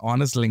Brian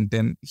on his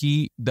LinkedIn.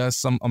 He does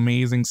some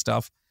amazing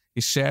stuff.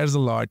 He shares a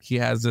lot. He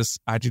has this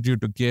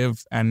attitude to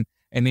give and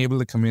enable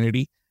the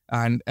community.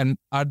 And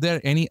are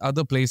there any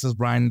other places,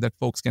 Brian, that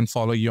folks can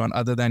follow you on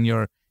other than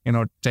your,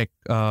 tech,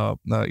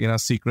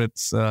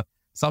 secrets,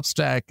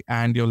 Substack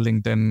and your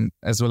LinkedIn,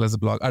 as well as a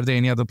blog? Are there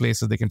any other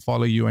places they can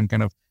follow you and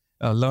kind of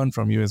learn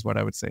from you, is what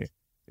I would say,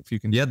 if you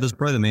can? Yeah, those are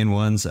probably the main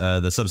ones.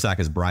 The Substack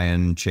is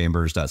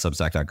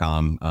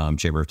brianchambers.substack.com,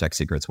 Chamber of Tech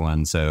Secrets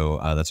one. So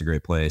that's a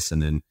great place.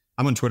 And then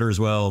I'm on Twitter as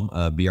well,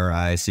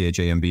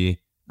 BRICHAMB.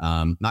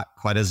 Not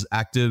quite as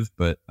active,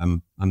 but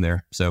I'm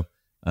there. So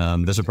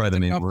those are probably the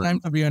main ones.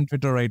 Time to be on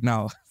Twitter right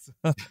now.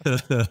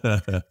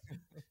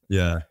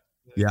 Yeah.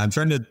 I'm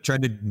trying to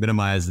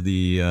minimize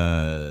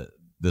the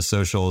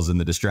socials and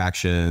the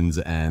distractions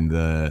and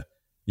the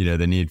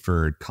need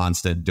for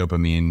constant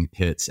dopamine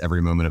hits every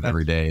moment of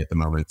every day at the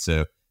moment.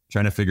 So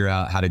trying to figure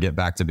out how to get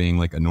back to being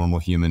like a normal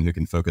human who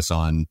can focus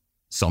on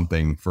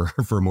something for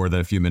more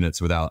than a few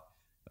minutes without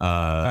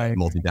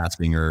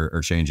multitasking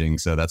or changing.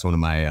 So that's one of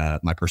my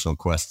my personal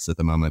quests at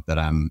the moment that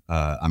I'm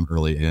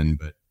early in,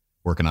 but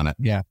working on it.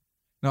 Yeah.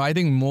 No, I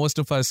think most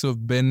of us who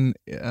have been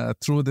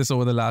through this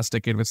over the last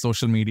decade with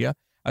social media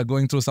are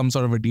going through some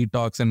sort of a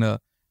detox and a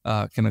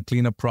kind of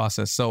cleanup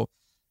process. So,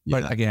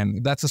 but again,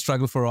 that's a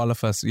struggle for all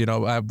of us,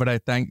 but I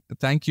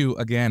thank you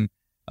again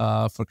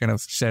for kind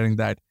of sharing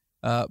that.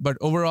 But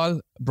overall,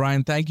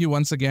 Brian, thank you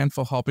once again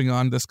for hopping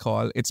on this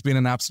call. It's been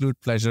an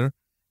absolute pleasure.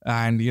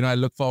 And, I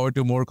look forward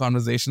to more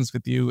conversations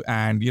with you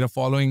and,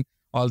 following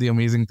all the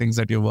amazing things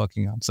that you're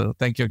working on. So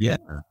thank you again.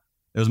 Yeah,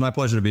 it was my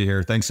pleasure to be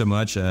here. Thanks so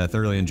much.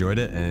 Thoroughly enjoyed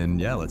it.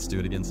 And let's do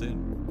it again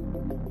soon.